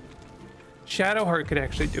 Shadowheart could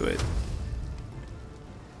actually do it.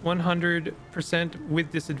 100%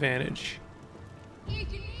 with disadvantage.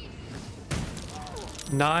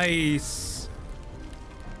 Nice.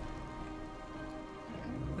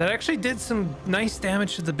 That actually did some nice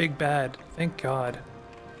damage to the big bad. Thank God.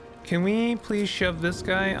 Can we please shove this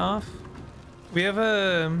guy off? We have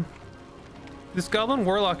a... This Goblin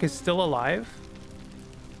Warlock is still alive?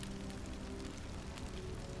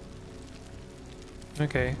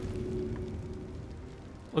 Okay.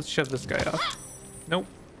 Let's shove this guy off. Nope.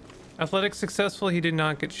 Athletics successful, he did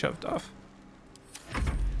not get shoved off.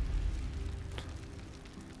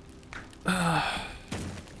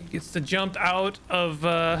 He gets to jump out of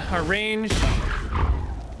our range.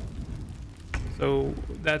 So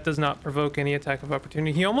that does not provoke any attack of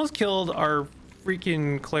opportunity. He almost killed our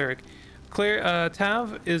freaking cleric.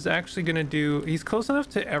 Tav is actually gonna do... He's close enough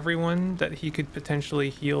to everyone that he could potentially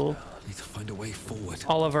heal. I need to find a way forward.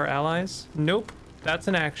 All of our allies. Nope, that's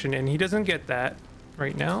an action, and he doesn't get that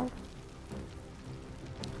right now.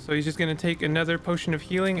 So he's just gonna take another potion of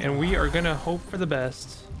healing, and we are gonna hope for the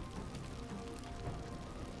best.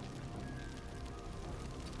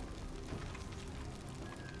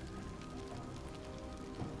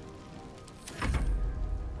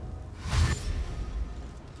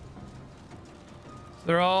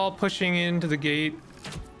 They're all pushing into the gate.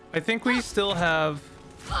 I think we still have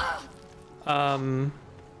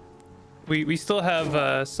we still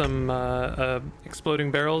have some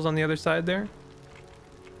exploding barrels on the other side there.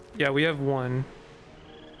 Yeah, we have 1.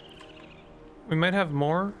 We might have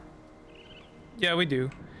more. Yeah, we do.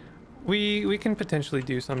 We can potentially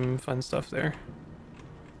do some fun stuff there.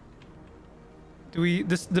 Do we...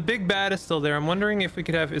 The big bad is still there. I'm wondering if we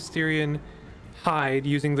could have Asterion hide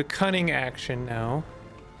using the cunning action now.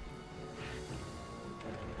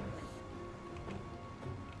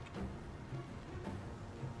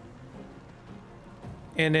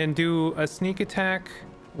 and then do a sneak attack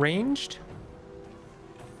ranged.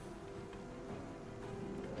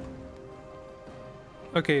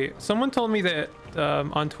 Okay, someone told me that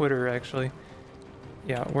on Twitter, actually.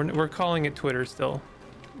 Yeah, we're calling it Twitter still.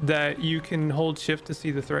 That you can hold shift to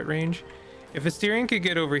see the threat range. If Asterion could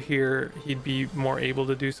get over here, he'd be more able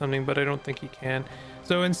to do something, but I don't think he can.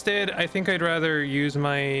 So instead, I think I'd rather use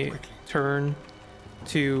my turn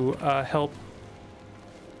to help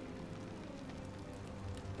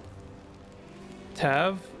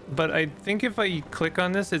Tav. But I think if I click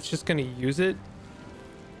on this, it's just going to use it.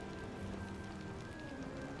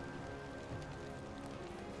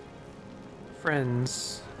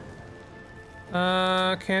 Friends.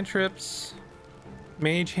 Cantrips.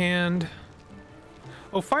 Mage hand.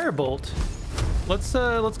 Oh, firebolt.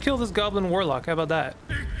 Let's kill this goblin warlock. How about that?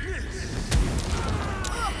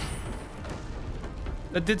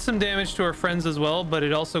 That did some damage to our friends as well, but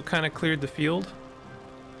it also kind of cleared the field.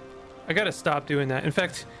 I gotta stop doing that. In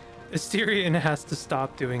fact, Asterion has to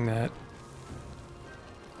stop doing that.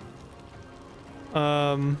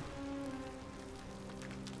 And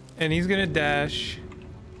he's gonna dash.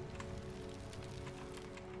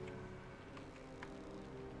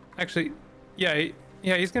 Actually, yeah,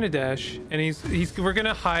 he's gonna dash, and we're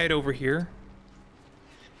gonna hide over here.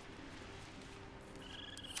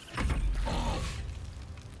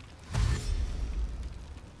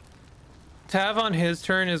 Tav on his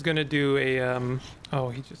turn is gonna do a oh,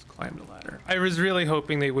 he just climbed a ladder. I was really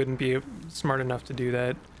hoping they wouldn't be smart enough to do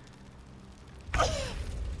that.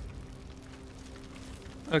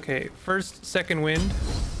 Okay, first, second wind.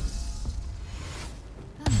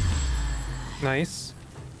 Nice.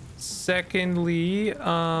 Secondly,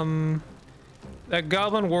 that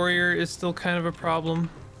goblin warrior is still kind of a problem.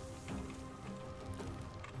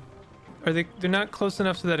 They're not close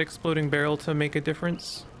enough to that exploding barrel to make a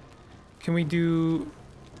difference. Can we do...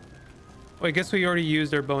 Well, I guess we already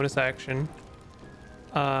used our bonus action.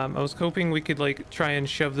 I was hoping we could like try and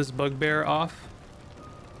shove this bugbear off.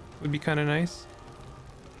 Would be kind of nice.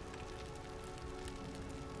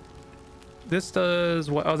 This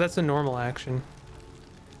does what? Oh, that's a normal action.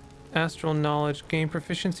 Astral knowledge. Gain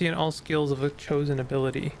proficiency in all skills of a chosen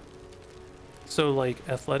ability. So like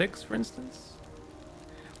athletics, for instance.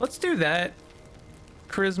 Let's do that.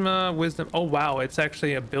 Charisma, wisdom. Oh wow, it's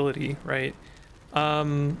actually ability, right?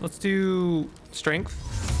 Let's do strength.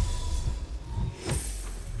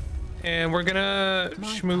 And we're gonna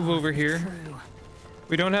move over here.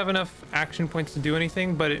 We don't have enough action points to do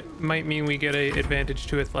anything, but it might mean we get an advantage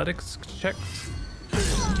to athletics checks.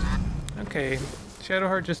 Okay,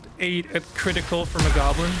 Shadowheart just ate a critical from a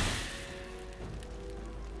goblin.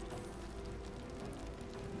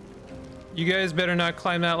 You guys better not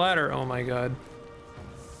climb that ladder. Oh my god.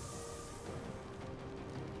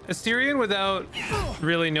 Asterion, without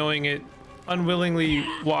really knowing it, unwillingly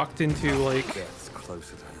walked into like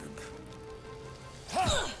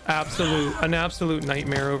an absolute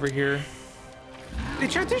nightmare over here. They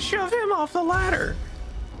tried to shove him off the ladder.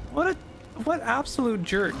 What absolute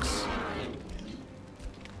jerks.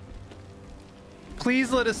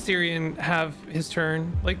 Please let Asterion have his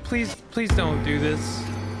turn. Like, please don't do this.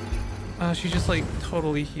 She just like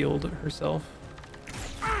totally healed herself.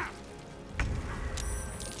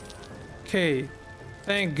 Okay,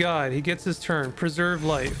 thank God he gets his turn. Preserve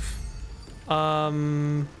life.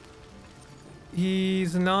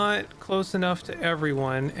 He's not close enough to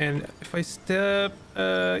everyone, and if I step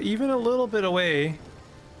even a little bit away,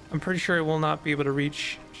 I'm pretty sure I will not be able to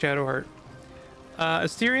reach Shadowheart.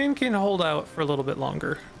 Asterion can hold out for a little bit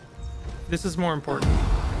longer. This is more important.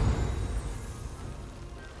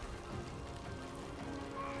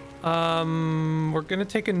 We're gonna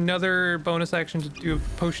take another bonus action to do a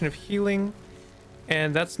potion of healing,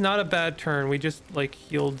 and that's not a bad turn. We just like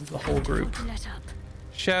healed the whole group.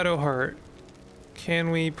 Shadowheart,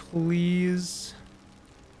 can we please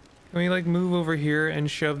like move over here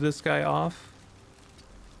and shove this guy off?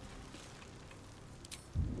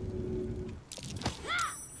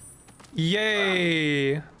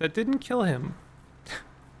 Yay! That didn't kill him.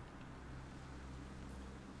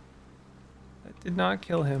 Did not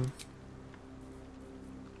kill him.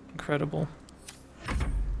 Incredible.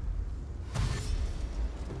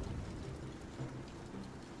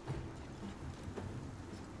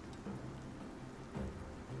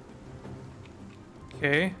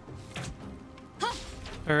 Okay.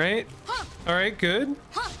 All right. All right, good.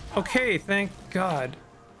 Okay, thank God.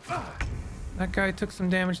 That guy took some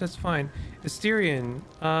damage, that's fine. Asterion,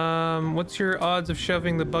 what's your odds of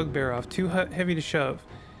shoving the bugbear off? Too heavy to shove.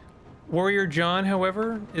 Warrior John,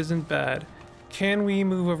 however, isn't bad. Can we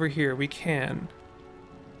move over here? We can.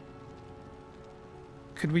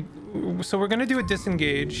 could we? So we're gonna do a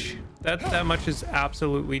disengage. That much is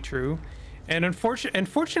absolutely true. And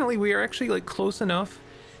unfortunately, we are actually like close enough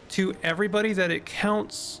to everybody that it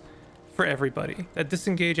counts for everybody. That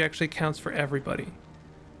disengage actually counts for everybody.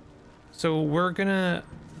 So we're gonna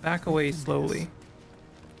back away slowly.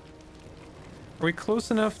 Are we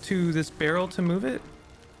close enough to this barrel to move it?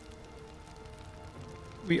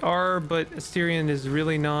 We are, but Asterion is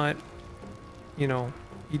really not, you know,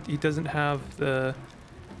 he doesn't have the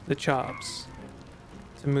chops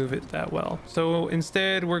to move it that well. So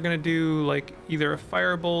instead we're gonna do like either a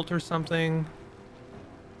firebolt or something.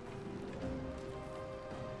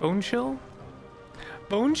 Bone chill?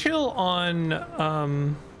 Bone chill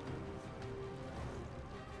on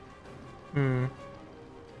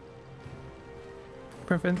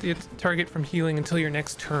prevent the target from healing until your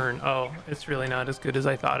next turn. Oh, it's really not as good as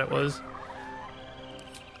I thought it was.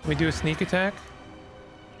 Can we do a sneak attack?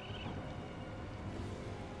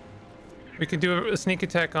 We could do a sneak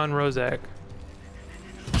attack on Rozak.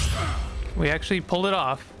 We actually pulled it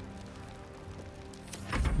off.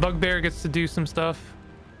 Bugbear gets to do some stuff.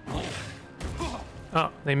 Oh,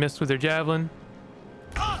 they missed with their javelin.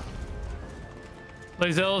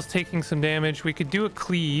 Lae'zel is taking some damage. We could do a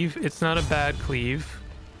cleave. It's not a bad cleave.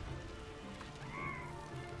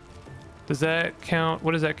 Does that count?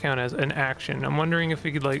 What does that count as? An action. I'm wondering if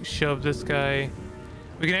we could like shove this guy.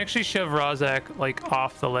 We can actually shove Rozak like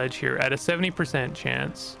off the ledge here at a 70%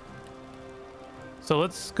 chance. So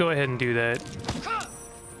let's go ahead and do that.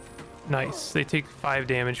 Nice. They take 5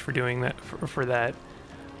 damage for doing that. For that.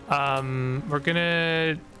 We're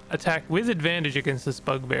gonna attack with advantage against this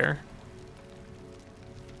bugbear.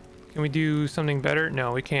 Can we do something better?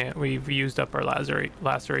 No, we can't. We've used up our lacerate.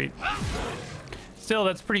 Still,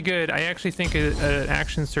 that's pretty good. I actually think an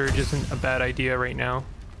action surge isn't a bad idea right now.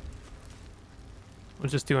 We'll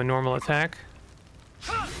just do a normal attack.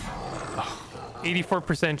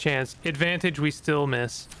 84% chance. Advantage, we still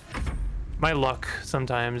miss. My luck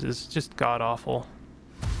sometimes is just god-awful.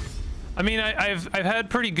 I mean, I've had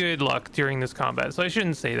pretty good luck during this combat, so I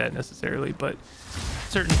shouldn't say that necessarily, but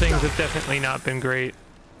certain things have definitely not been great.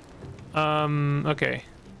 Okay.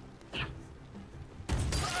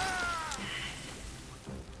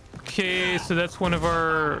 Okay, so that's one of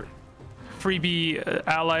our freebie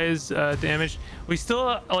allies damaged. We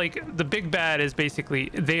still, like, the big bad is basically,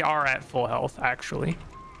 they are at full health, actually.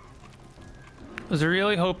 I was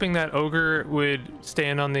really hoping that Ogre would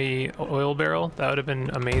stand on the oil barrel. That would have been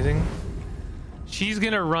amazing. She's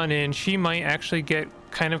gonna run in. She might actually get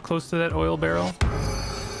kind of close to that oil barrel.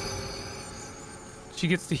 She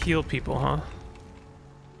gets to heal people, huh?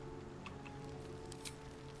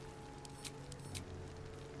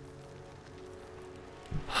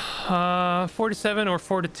 4 to 7 or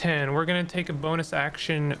 4 to 10. We're gonna take a bonus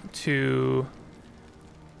action to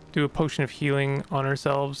do a potion of healing on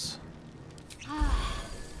ourselves.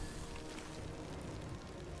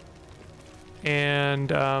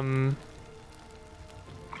 And I'm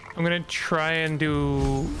gonna try and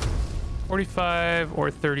do 45 or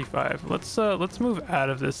 35. Let's move out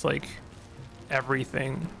of this, like,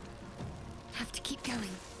 everything. Have to keep going.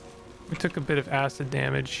 We took a bit of acid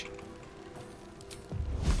damage.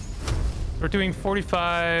 We're doing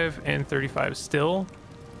 45 and 35 still.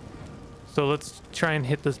 So let's try and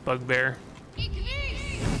hit this bugbear.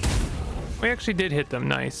 We actually did hit them.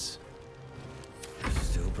 Nice.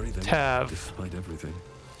 Still breathing. Tav. Despite everything.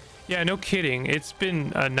 Yeah, no kidding. It's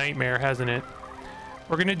been a nightmare, hasn't it?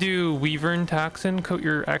 We're gonna do Weavern Toxin. Coat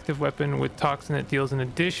your active weapon with toxin that deals an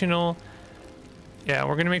additional. Yeah,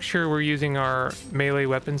 we're gonna make sure we're using our melee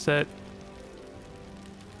weapon set.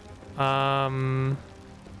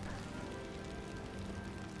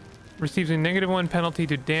 Receives a -1 penalty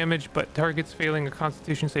to damage, but targets failing a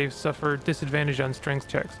Constitution save suffer disadvantage on strength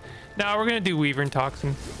checks. Now we're gonna do Weavern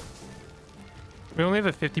Toxin. We only have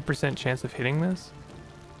a 50% chance of hitting this.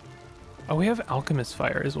 Oh, we have Alchemist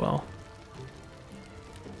Fire as well.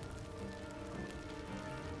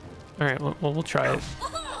 All right, well, we'll try it.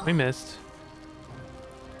 We missed.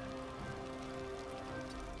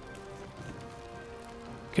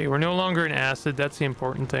 Okay, we're no longer in acid. That's the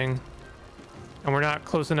important thing. And we're not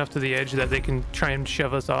close enough to the edge that they can try and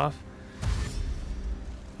shove us off.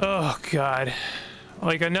 Oh, God.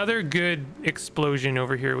 Like, another good explosion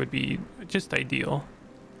over here would be just ideal.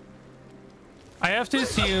 I have to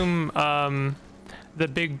assume the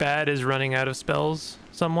big bad is running out of spells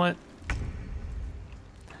somewhat.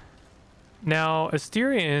 Now,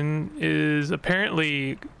 Asterion is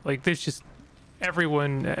apparently, like, this just,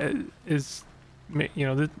 everyone is, you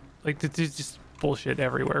know, like, this is just bullshit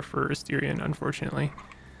everywhere for Asterion, unfortunately.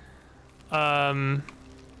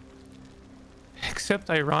 except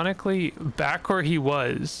ironically back where he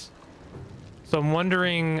was. So I'm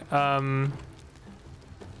wondering,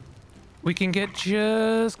 we can get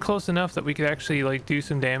just close enough that we could actually like do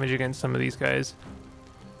some damage against some of these guys.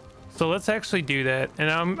 So let's actually do that. And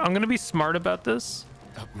I'm gonna be smart about this.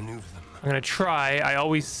 Outmaneuver them. I'm gonna try. I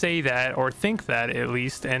always say that, or think that at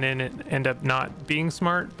least, and then it end up not being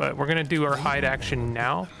smart. But we're gonna do our hide action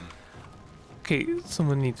now. Okay,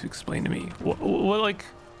 someone needs to explain to me. What like,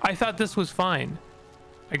 I thought this was fine.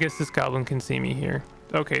 I guess this goblin can see me here.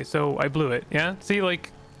 Okay, so I blew it. Yeah, see,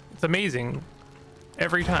 like, it's amazing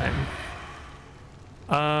every time.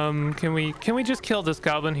 Can we just kill this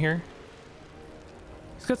goblin here?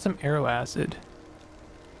 He's got some arrow acid.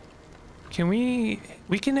 Can we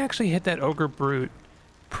can actually hit that ogre brute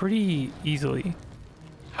pretty easily.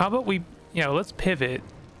 How about we, let's pivot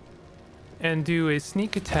and do a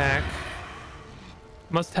sneak attack.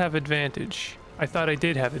 Must have advantage. I thought I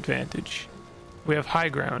did have advantage. We have high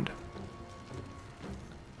ground.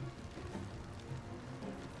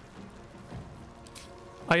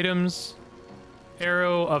 Items.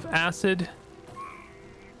 Arrow of acid.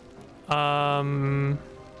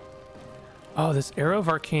 Oh, this arrow of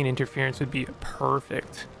arcane interference would be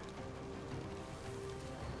perfect.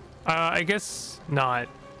 I guess not.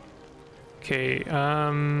 Okay,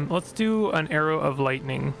 let's do an arrow of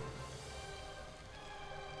lightning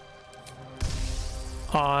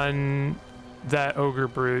on that ogre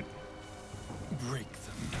brute. Break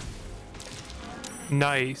them.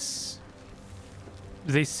 Nice.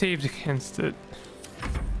 They saved against it.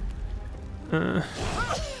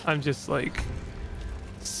 I'm just like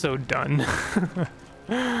so done.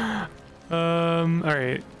 All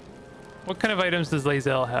right. What kind of items does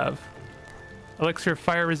Lae'zel have? Elixir of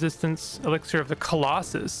fire resistance, elixir of the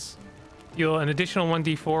Colossus. You'll an additional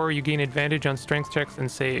 1d4. You gain advantage on strength checks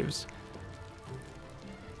and saves.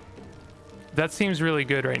 That seems really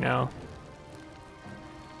good right now.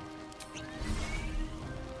 So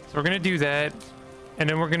we're gonna do that, and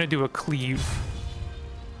then we're gonna do a cleave.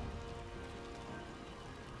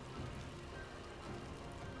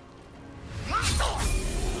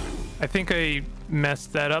 I think I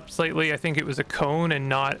messed that up slightly. I think it was a cone and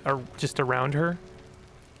not just around her.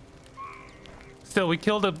 Still, we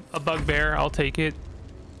killed a bugbear. I'll take it.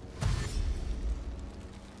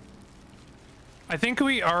 I think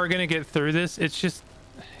we are gonna get through this. It's just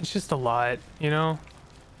a lot, you know?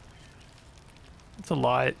 It's a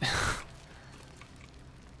lot.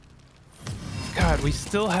 God, we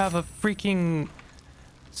still have a freaking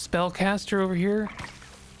spellcaster over here.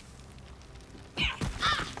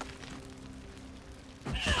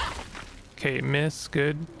 Okay, miss,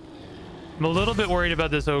 good. I'm a little bit worried about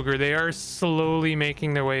this ogre. They are slowly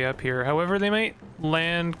making their way up here. However, they might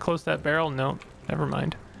land close to that barrel. No, never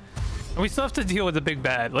mind. And we still have to deal with the big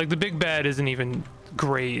bad. Like, the big bad isn't even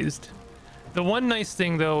grazed. The one nice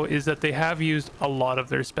thing, though, is that they have used a lot of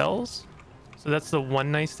their spells. So that's the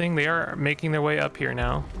one nice thing. They are making their way up here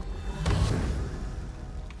now.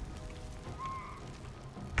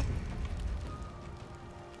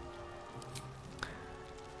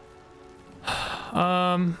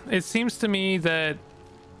 It seems to me that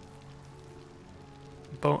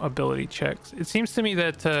ability checks. It seems to me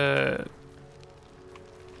that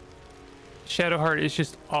Shadowheart is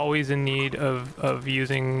just always in need of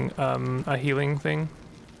using a healing thing.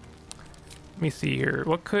 Let me see here.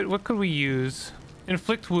 What could we use?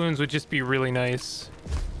 Inflict wounds would just be really nice.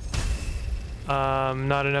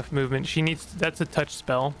 Not enough movement. She needs. That's a touch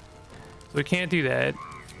spell, so we can't do that.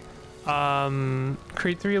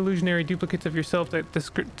 Create 3 illusionary duplicates of yourself that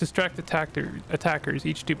distract attackers.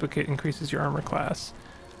 Each duplicate increases your armor class.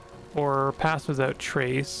 Or pass without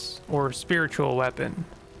trace. Or spiritual weapon.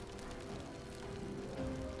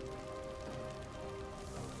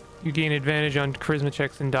 You gain advantage on charisma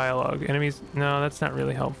checks and dialogue. Enemies... No, that's not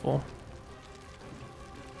really helpful.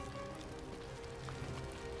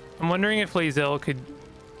 I'm wondering if Lae'zel could...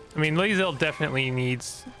 I mean, Lae'zel definitely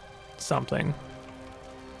needs something.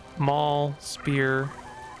 Maul, spear.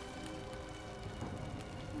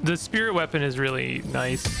 The spirit weapon is really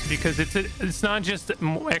nice because it's not just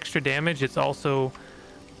extra damage, it's also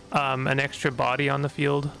an extra body on the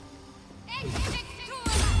field.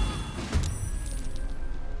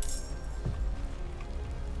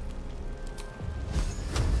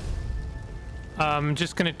 I'm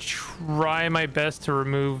just gonna try my best to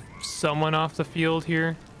remove someone off the field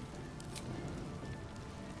here.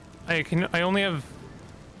 I only have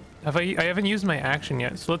I haven't used my action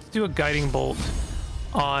yet, so let's do a guiding bolt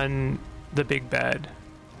on the big bad.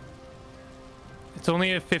 It's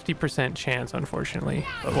only a 50% chance, unfortunately,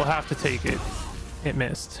 but we'll have to take it. It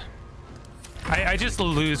missed. I just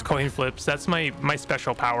lose coin flips. That's my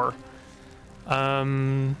special power.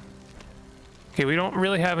 Okay, we don't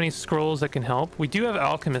really have any scrolls that can help. We do have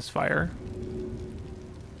Alchemist Fire.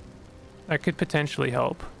 That could potentially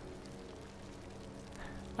help.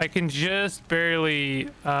 I can just barely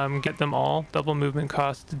get them all. Double movement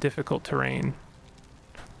cost, difficult terrain.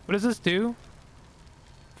 What does this do?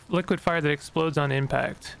 Liquid fire that explodes on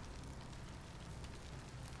impact.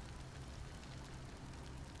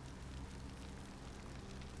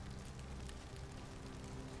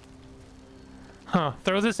 Huh.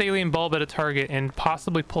 Throw this alien bulb at a target and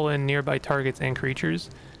possibly pull in nearby targets and creatures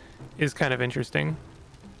is kind of interesting.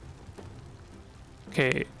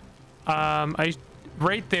 Okay.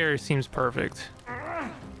 Right there seems perfect.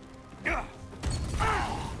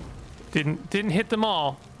 Didn't hit them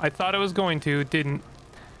all. I thought it was going to. It didn't.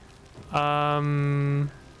 Coated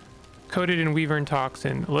in Weavern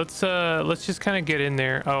toxin. Let's just kind of get in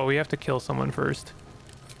there. Oh, we have to kill someone first.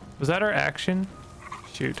 Was that our action?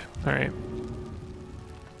 Shoot. All right.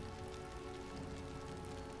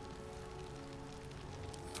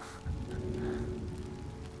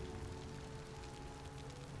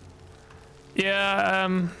 Yeah,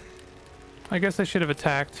 I guess I should have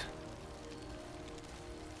attacked.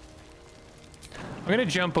 I'm gonna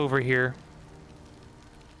jump over here.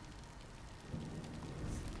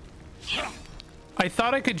 I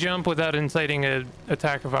thought I could jump without inciting an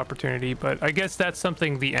attack of opportunity, but I guess that's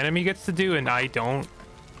something the enemy gets to do and I don't.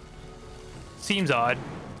 Seems odd.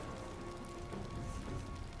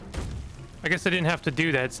 I guess I didn't have to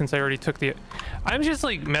do that since I already took the... I'm just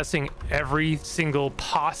like messing every single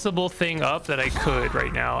possible thing up that I could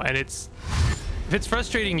right now, and it's... If it's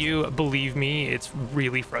frustrating you, believe me, it's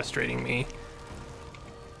really frustrating me.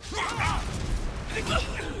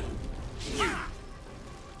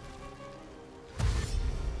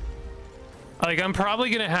 Like, I'm probably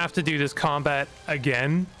gonna have to do this combat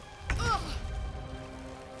again.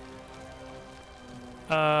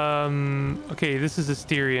 Okay, this is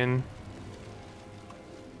Asterion.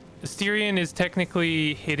 Asterion is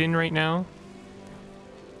technically hidden right now.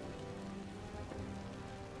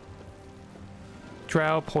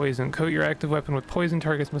 Drow poison. Coat your active weapon with poison.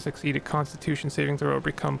 Targets must succeed a Constitution saving throw or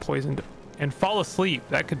become poisoned and fall asleep.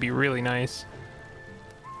 That could be really nice.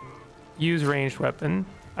 Use ranged weapon.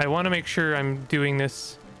 I want to make sure I'm doing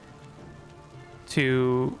this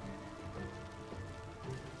to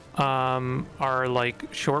our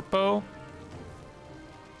like short bow.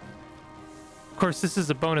 Of course, this is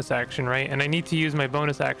a bonus action, right? And I need to use my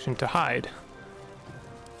bonus action to hide.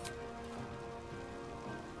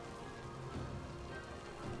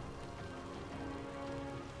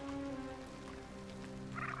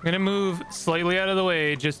 I'm gonna move slightly out of the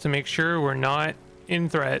way just to make sure we're not in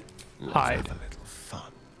threat. Hide. Let's have a little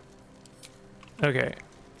fun. Okay.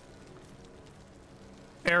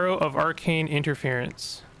 Arrow of arcane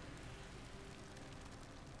interference.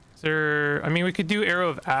 Is there... I mean, we could do arrow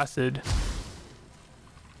of acid.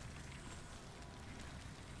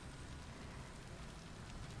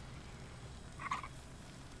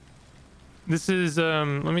 This is,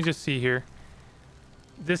 let me just see here.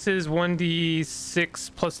 This is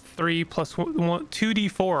 1d6 plus 3 plus 1,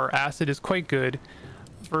 2d4. Acid is quite good.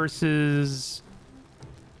 Versus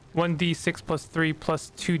 1d6 plus 3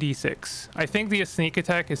 plus 2d6. I think the sneak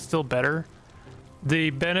attack is still better. The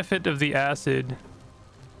benefit of the acid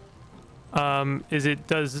is it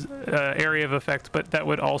does area of effect, but that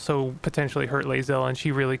would also potentially hurt Lae'zel, and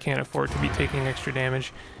she really can't afford to be taking extra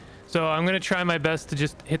damage. So I'm going to try my best to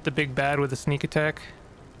just hit the big bad with a sneak attack.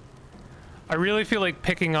 I really feel like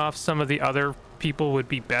picking off some of the other people would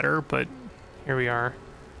be better, but here we are.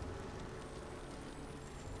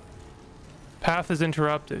 Path is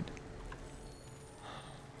interrupted.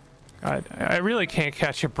 God, I really can't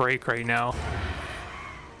catch a break right now.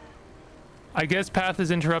 I guess path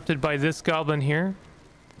is interrupted by this goblin here.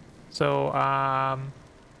 So,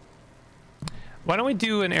 why don't we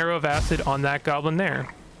do an arrow of acid on that goblin there?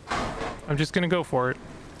 I'm just gonna go for it.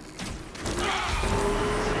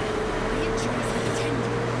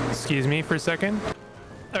 Excuse me for a second.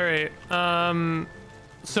 All right.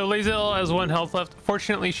 So Lae'zel has 1 health left.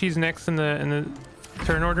 Fortunately, she's next in the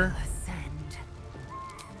turn order.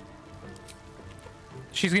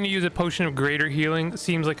 She's gonna use a potion of greater healing.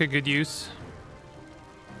 Seems like a good use.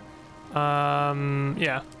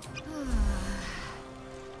 Yeah.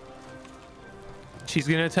 She's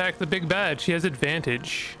gonna attack the big bad. She has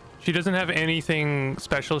advantage. She doesn't have anything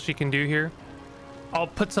special she can do here. I'll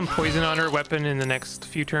put some poison on her weapon in the next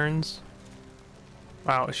few turns.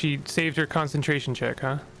 Wow, she saved her concentration check,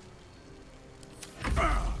 huh?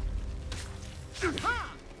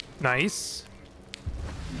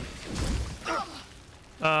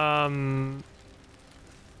 I mean,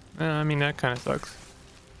 that kind of sucks.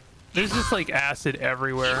 There's just like acid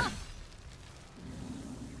everywhere.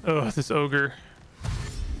 Oh, this ogre.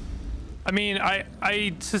 I mean,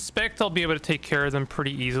 I suspect I'll be able to take care of them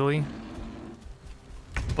pretty easily,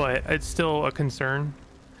 but it's still a concern.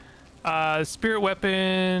 Spirit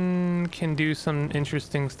weapon can do some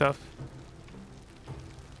interesting stuff.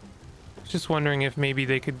 Just wondering if maybe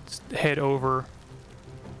they could head over,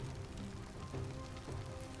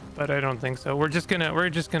 but I don't think so. We're just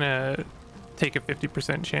gonna take a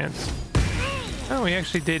 50% chance. Oh, we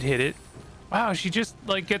actually did hit it. Wow, she just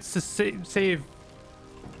like gets to save,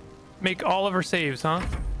 make all of her saves, huh?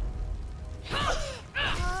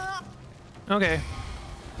 Okay.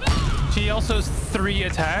 She also has 3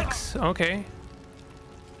 attacks. Okay.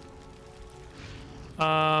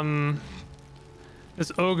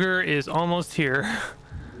 This ogre is almost here.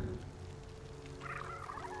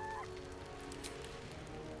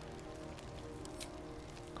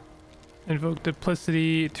 Invoke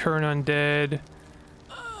duplicity, turn undead.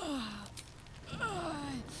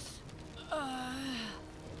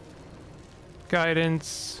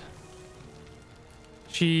 Guidance.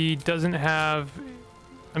 She doesn't have...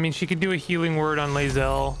 I mean, she could do a healing word on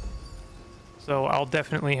Lae'zel, so I'll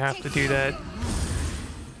definitely have to do that.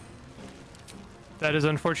 That is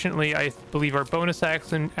unfortunately, I believe, our bonus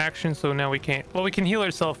action, so now we can't... Well, we can heal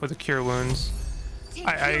ourselves with a Cure Wounds.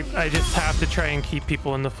 I just have to try and keep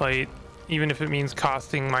people in the fight, even if it means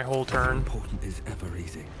costing my whole turn. Important is ever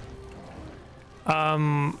easy.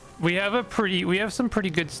 We have some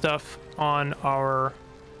pretty good stuff on our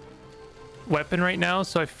weapon right now,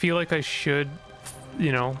 so I feel like I should,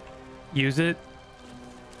 you know, use it.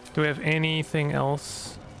 Do we have anything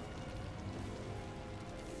else?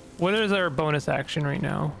 What is our bonus action right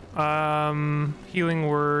now? Healing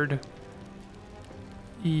word.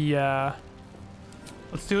 Yeah.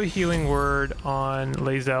 Let's do a healing word on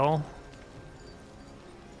Lae'zel.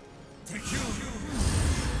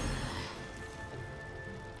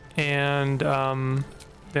 And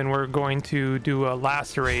then we're going to do a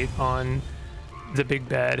lacerate on the big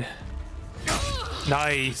bad.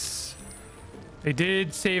 Nice. They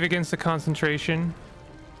did save against the concentration,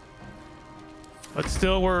 but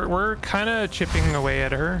still we're kind of chipping away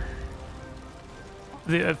at her.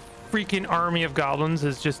 The freaking army of goblins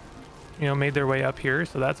has just, you know, made their way up here,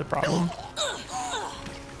 so that's a problem.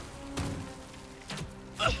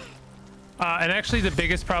 And actually the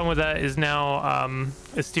biggest problem with that is now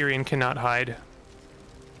Asterion cannot hide.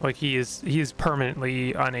 Like he is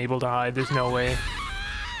permanently unable to hide. There's no way.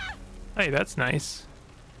 Hey, that's nice.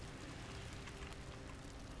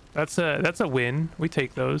 That's a win. We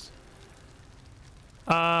take those.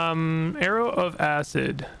 Arrow of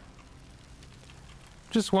Acid.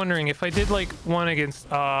 Just wondering if I did like one against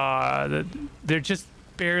they're just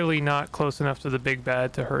barely not close enough to the big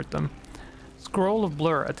bad to hurt them. Scroll of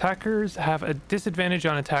Blur. Attackers have a disadvantage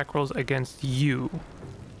on attack rolls against you.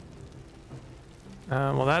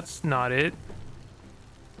 Well, that's not it.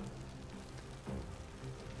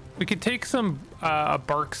 We could take some a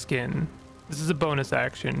bark skin. This is a bonus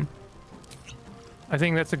action. I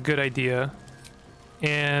think that's a good idea.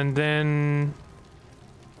 And then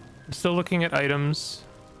I'm still looking at items.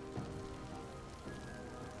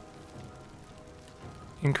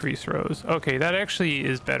 Increase rows. Okay, that actually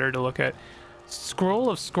is better to look at. Scroll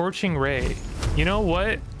of Scorching Ray. You know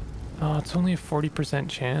what? Oh, it's only a 40%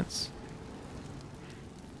 chance.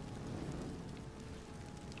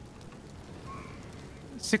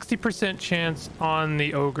 %60 chance on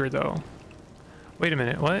the ogre though. Wait a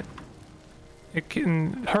minute, what? It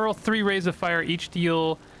can hurl 3 rays of fire, each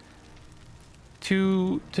deal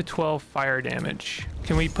 2 to 12 fire damage.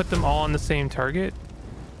 Can we put them all on the same target?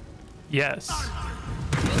 Yes.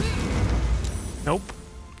 Nope.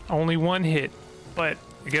 Only 1 hit, but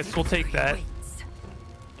I guess we'll take that.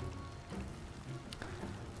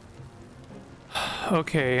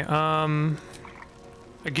 Okay,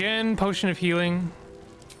 again, potion of healing.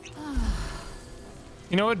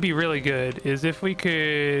 You know what would be really good is if we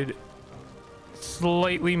could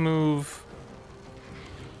slightly move.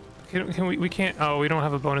 Can we can't, oh, we don't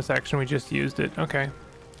have a bonus action, we just used it. Okay.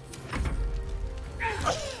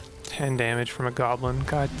 10 damage from a goblin.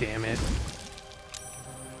 God damn it.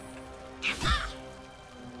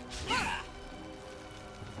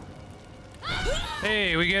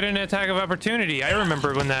 Hey, we get an attack of opportunity. I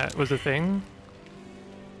remember when that was a thing.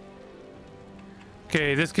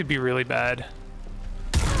 Okay, this could be really bad.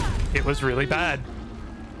 It was really bad.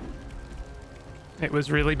 It was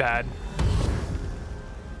really bad.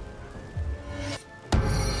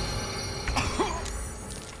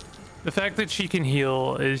 The fact that she can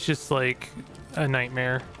heal is just like a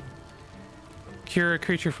nightmare. Cure a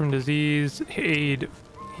creature from disease. Aid.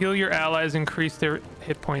 Heal your allies, increase their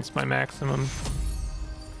hit points by maximum.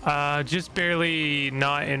 Just barely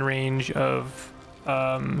not in range of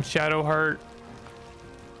Shadowheart.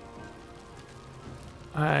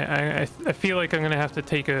 I feel like I'm gonna have to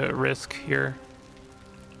take a risk here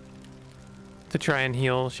to try and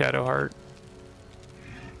heal Shadowheart.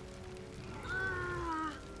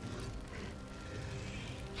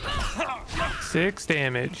 Six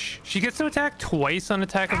damage. She gets to attack twice on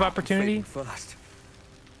attack of opportunity. First,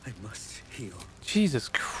 I must heal. Jesus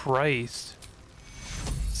Christ.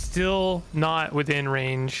 Still not within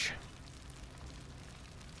range.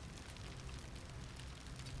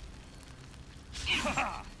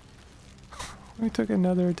 We took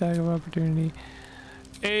another attack of opportunity.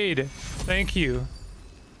 Aid, thank you.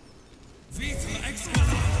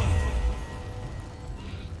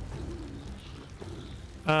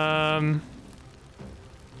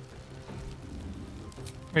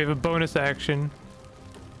 We have a bonus action.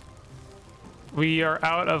 We are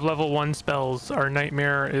out of level 1 spells. Our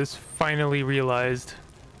nightmare is finally realized.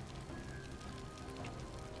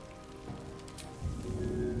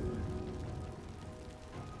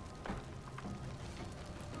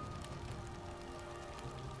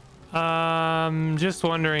 Just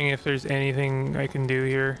wondering if there's anything I can do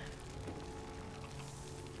here.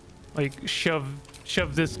 Like shove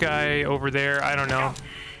this guy over there. I don't know.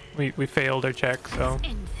 We failed our check, so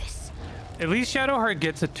at least Shadowheart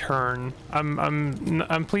gets a turn.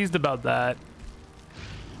 I'm pleased about that.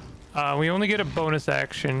 We only get a bonus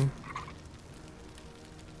action.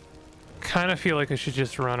 Kind of feel like I should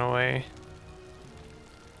just run away.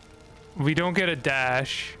 We don't get a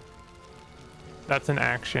dash. That's an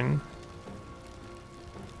action.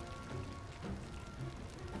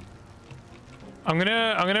 I'm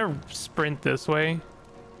gonna sprint this way.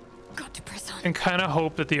 Got to press on. And kind of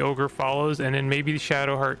hope that the ogre follows, and then maybe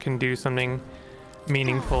Shadowheart can do something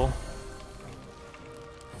meaningful.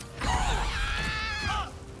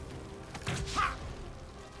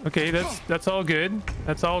 Okay, that's all good.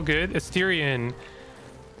 That's all good. Asterion.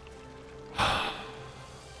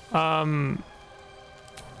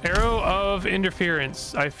 Arrow of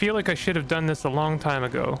interference. I feel like I should have done this a long time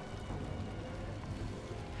ago.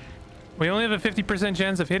 We only have a 50%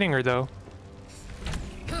 chance of hitting her, though.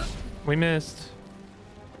 We missed.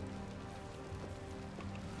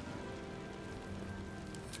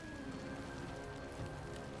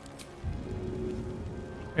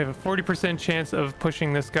 We have a 40% chance of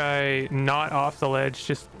pushing this guy not off the ledge,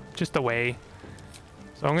 just away.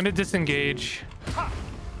 So I'm gonna disengage.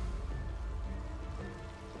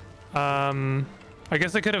 I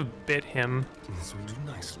guess I could have bit him. This will do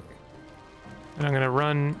nicely. And I'm gonna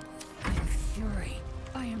run. I am fury.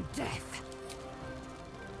 I am death.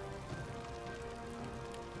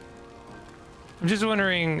 I'm just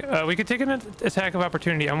wondering, we could take an attack of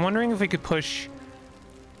opportunity. I'm wondering if we could push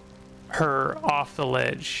her off the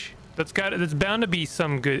ledge. That's bound to be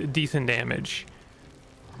some decent damage.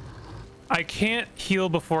 I can't heal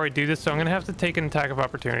before I do this, so I'm gonna have to take an attack of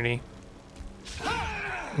opportunity.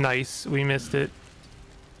 Nice, we missed it.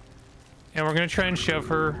 And we're gonna try and shove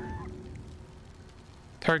her.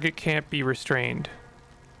 Target can't be restrained.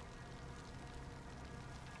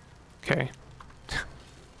 Okay.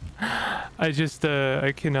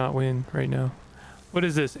 I cannot win right now. What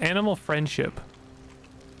is this? Animal friendship.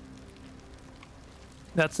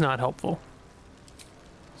 That's not helpful.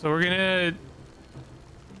 So we're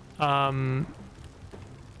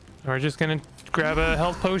just gonna grab a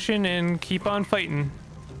health potion and keep on fighting.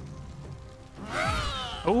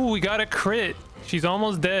 Oh, we got a crit. She's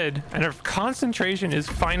almost dead, and her concentration is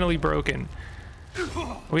finally broken.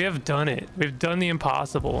 We have done it. We've done the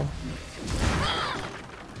impossible.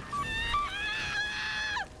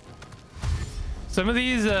 Some of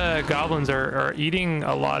these goblins are eating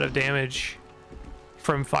a lot of damage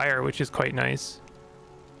from fire, which is quite nice.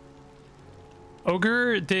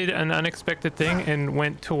 Ogre did an unexpected thing and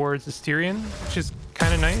went towards Asterion, which is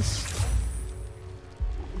kind of nice.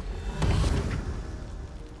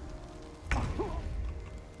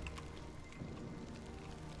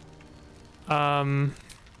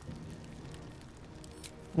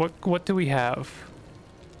 What do we have?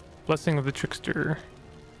 Blessing of the Trickster.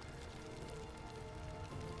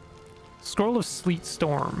 Scroll of Sleet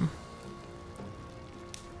Storm.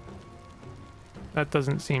 That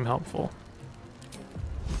doesn't seem helpful.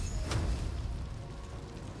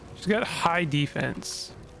 She's got high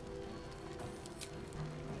defense.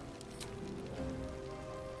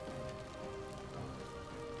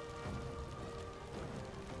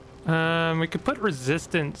 We could put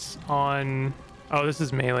resistance on... Oh, this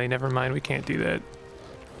is melee. Never mind. We can't do that.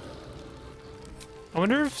 I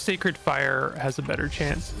wonder if Sacred Fire has a better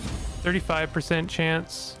chance. 35%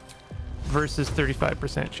 chance versus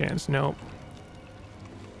 35% chance. Nope.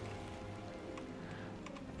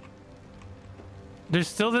 There's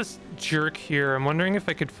still this jerk here. I'm wondering if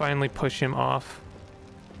I could finally push him off.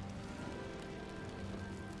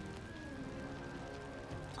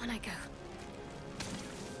 On I go.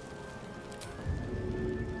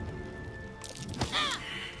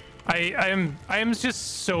 I am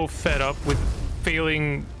just so fed up with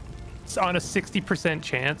failing on a 60%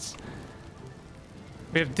 chance.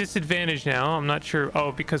 We have disadvantage now. I'm not sure.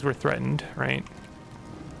 Oh, because we're threatened, right?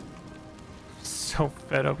 So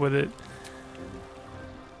fed up with it.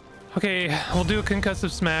 Okay, we'll do a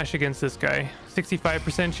concussive smash against this guy.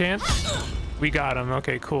 65% chance. We got him.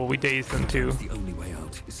 Okay, cool. We dazed him too. The only way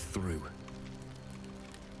out is through.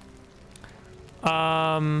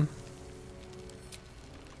 All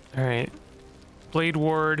right. Blade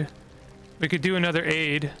Ward. We could do another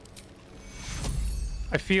aid.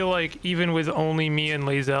 I feel like even with only me and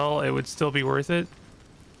Lae'zel, it would still be worth it.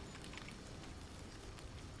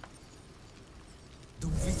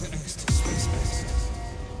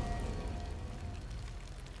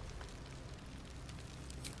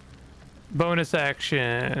 Bonus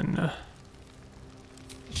action.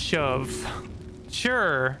 Shove.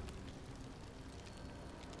 Sure.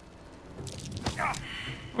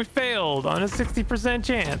 We failed on a 60%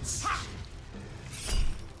 chance.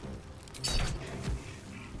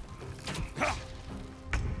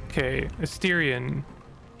 Okay, Asterion.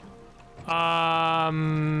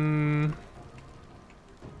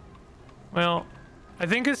 Well, I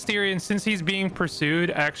think Asterion, since he's being pursued,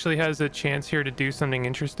 actually has a chance here to do something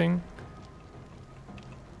interesting.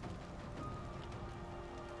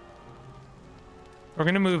 We're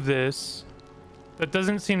gonna move this. That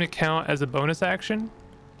doesn't seem to count as a bonus action.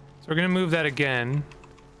 So we're gonna move that again.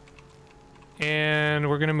 And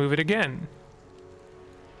we're gonna move it again.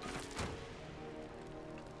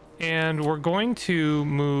 And we're going to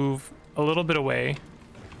move a little bit away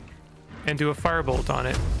and do a firebolt on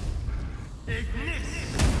it.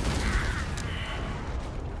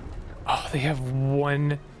 Oh, they have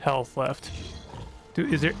 1 health left.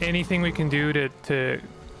 Is there anything we can do to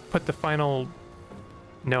put the final...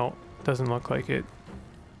 No, doesn't look like it.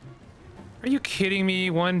 Are you kidding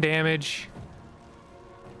me? 1 damage.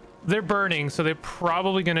 They're burning, so they're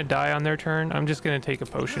probably gonna die on their turn. I'm just gonna take a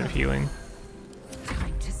potion of healing.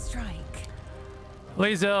 Time to strike.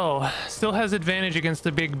 Lae'zel still has advantage against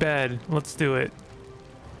the big bad. Let's do it.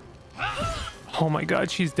 Oh my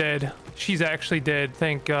god, she's dead. She's actually dead,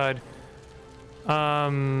 thank god.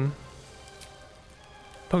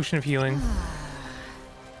 Potion of healing.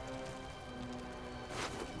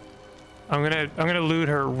 I'm gonna loot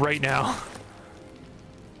her right now.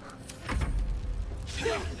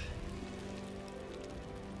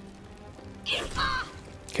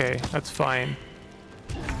 Okay, that's fine.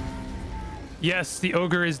 Yes, the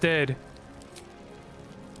ogre is dead.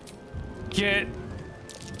 Get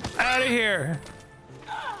out of here.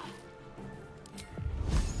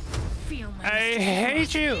 Feel my I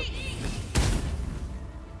hate you.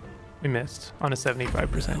 We missed on a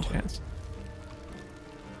 75% chance.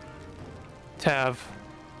 Tav,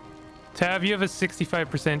 you have a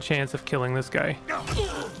 65% chance of killing this guy.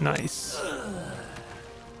 Nice.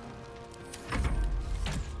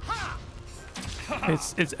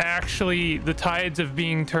 It's actually the tides of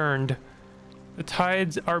being turned. The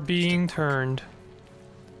tides are being turned.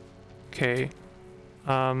 Okay.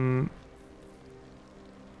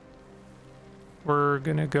 We're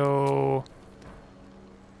gonna go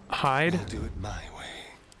hide. I'll do it my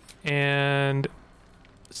way. And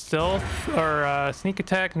stealth or sneak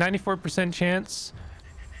attack, 94% chance.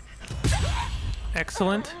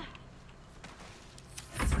 Excellent.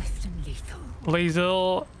 swift and lethal.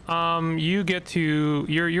 Lae'zel, you get to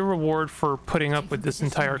your reward for putting up with this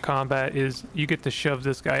entire combat is you get to shove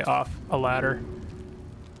this guy off a ladder.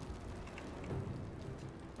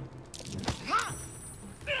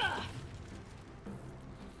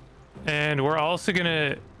 And we're also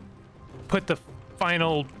gonna put the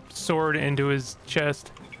final sword into his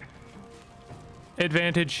chest.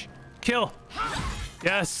 Advantage. Kill.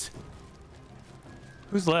 Yes.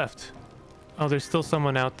 Who's left? Oh, there's still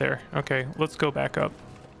someone out there. Okay, let's go back up.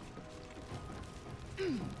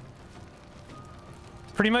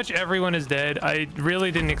 Pretty much everyone is dead. I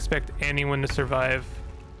really didn't expect anyone to survive,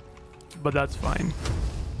 but that's fine.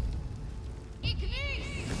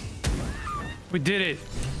 We did it.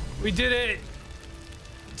 We did it.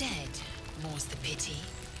 Dead, more's the pity.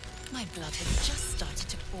 My blood had just started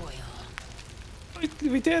to boil.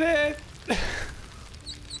 We did it!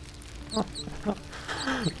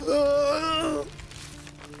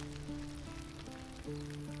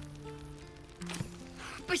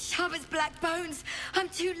 Bashaba's black bones! I'm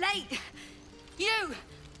too late! You!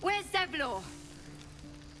 Where's Zevlor?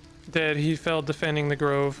 Dead. He fell defending the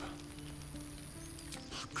grove.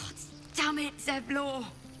 Oh, God damn it, Zevlor!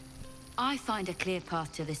 I find a clear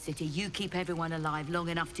path to the city. You keep everyone alive long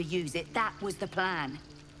enough to use it. That was the plan.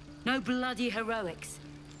 No bloody heroics.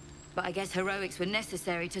 But I guess heroics were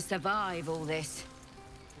necessary to survive all this.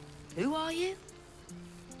 Who are you?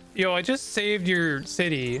 Yo, I just saved your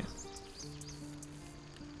city.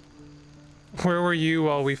 Where were you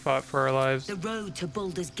while we fought for our lives? The road to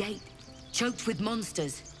Baldur's Gate. Choked with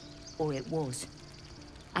monsters. Or it was.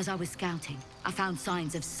 As I was scouting, I found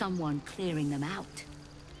signs of someone clearing them out.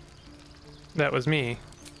 That was me.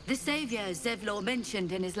 The savior Zevlor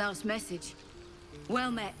mentioned in his last message.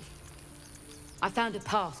 Well met. I found a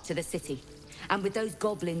path to the city. And with those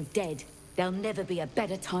goblins dead, there'll never be a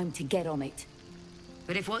better time to get on it.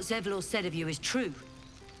 But if what Zevlor said of you is true,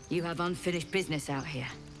 you have unfinished business out here.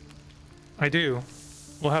 I do.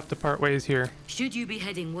 We'll have to part ways here. Should you be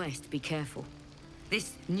heading west, be careful.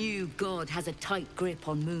 This new god has a tight grip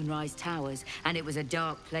on Moonrise Towers, and it was a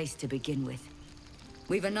dark place to begin with.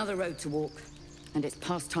 We've another road to walk, and it's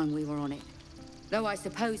past time we were on it. Though I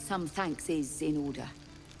suppose some thanks is in order.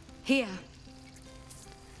 Here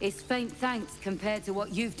is faint thanks compared to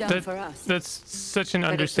what you've done for us. That's such an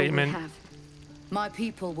But it's all we understatement. have. My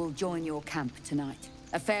people will join your camp tonight.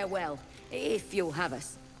 A farewell, if you'll have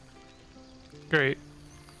us. Great.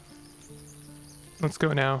 Let's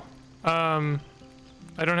go now.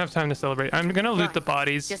 I don't have time to celebrate. I'm gonna loot Right. the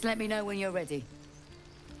bodies. Just let me know when you're ready.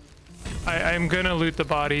 I'm gonna loot the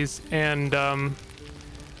bodies, and I'm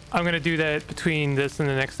gonna do that between this and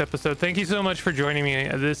the next episode. Thank you so much for joining me.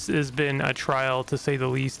 This has been a trial, to say the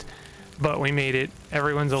least, but we made it.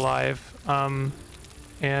 Everyone's alive,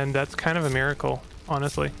 and that's kind of a miracle,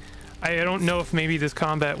 honestly. I don't know if maybe this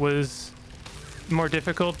combat was more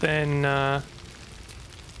difficult than I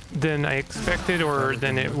expected, or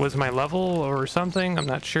than it was my level or something. I'm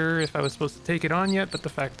not sure if I was supposed to take it on yet, but the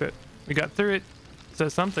fact that we got through it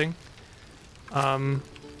says something.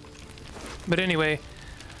 But anyway,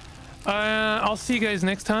 I'll see you guys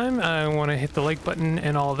next time. I want to hit the like button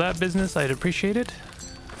and all of that business. I'd appreciate it.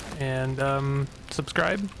 And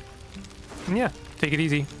subscribe. And yeah, take it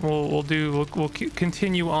easy. We'll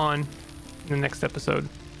continue on in the next episode.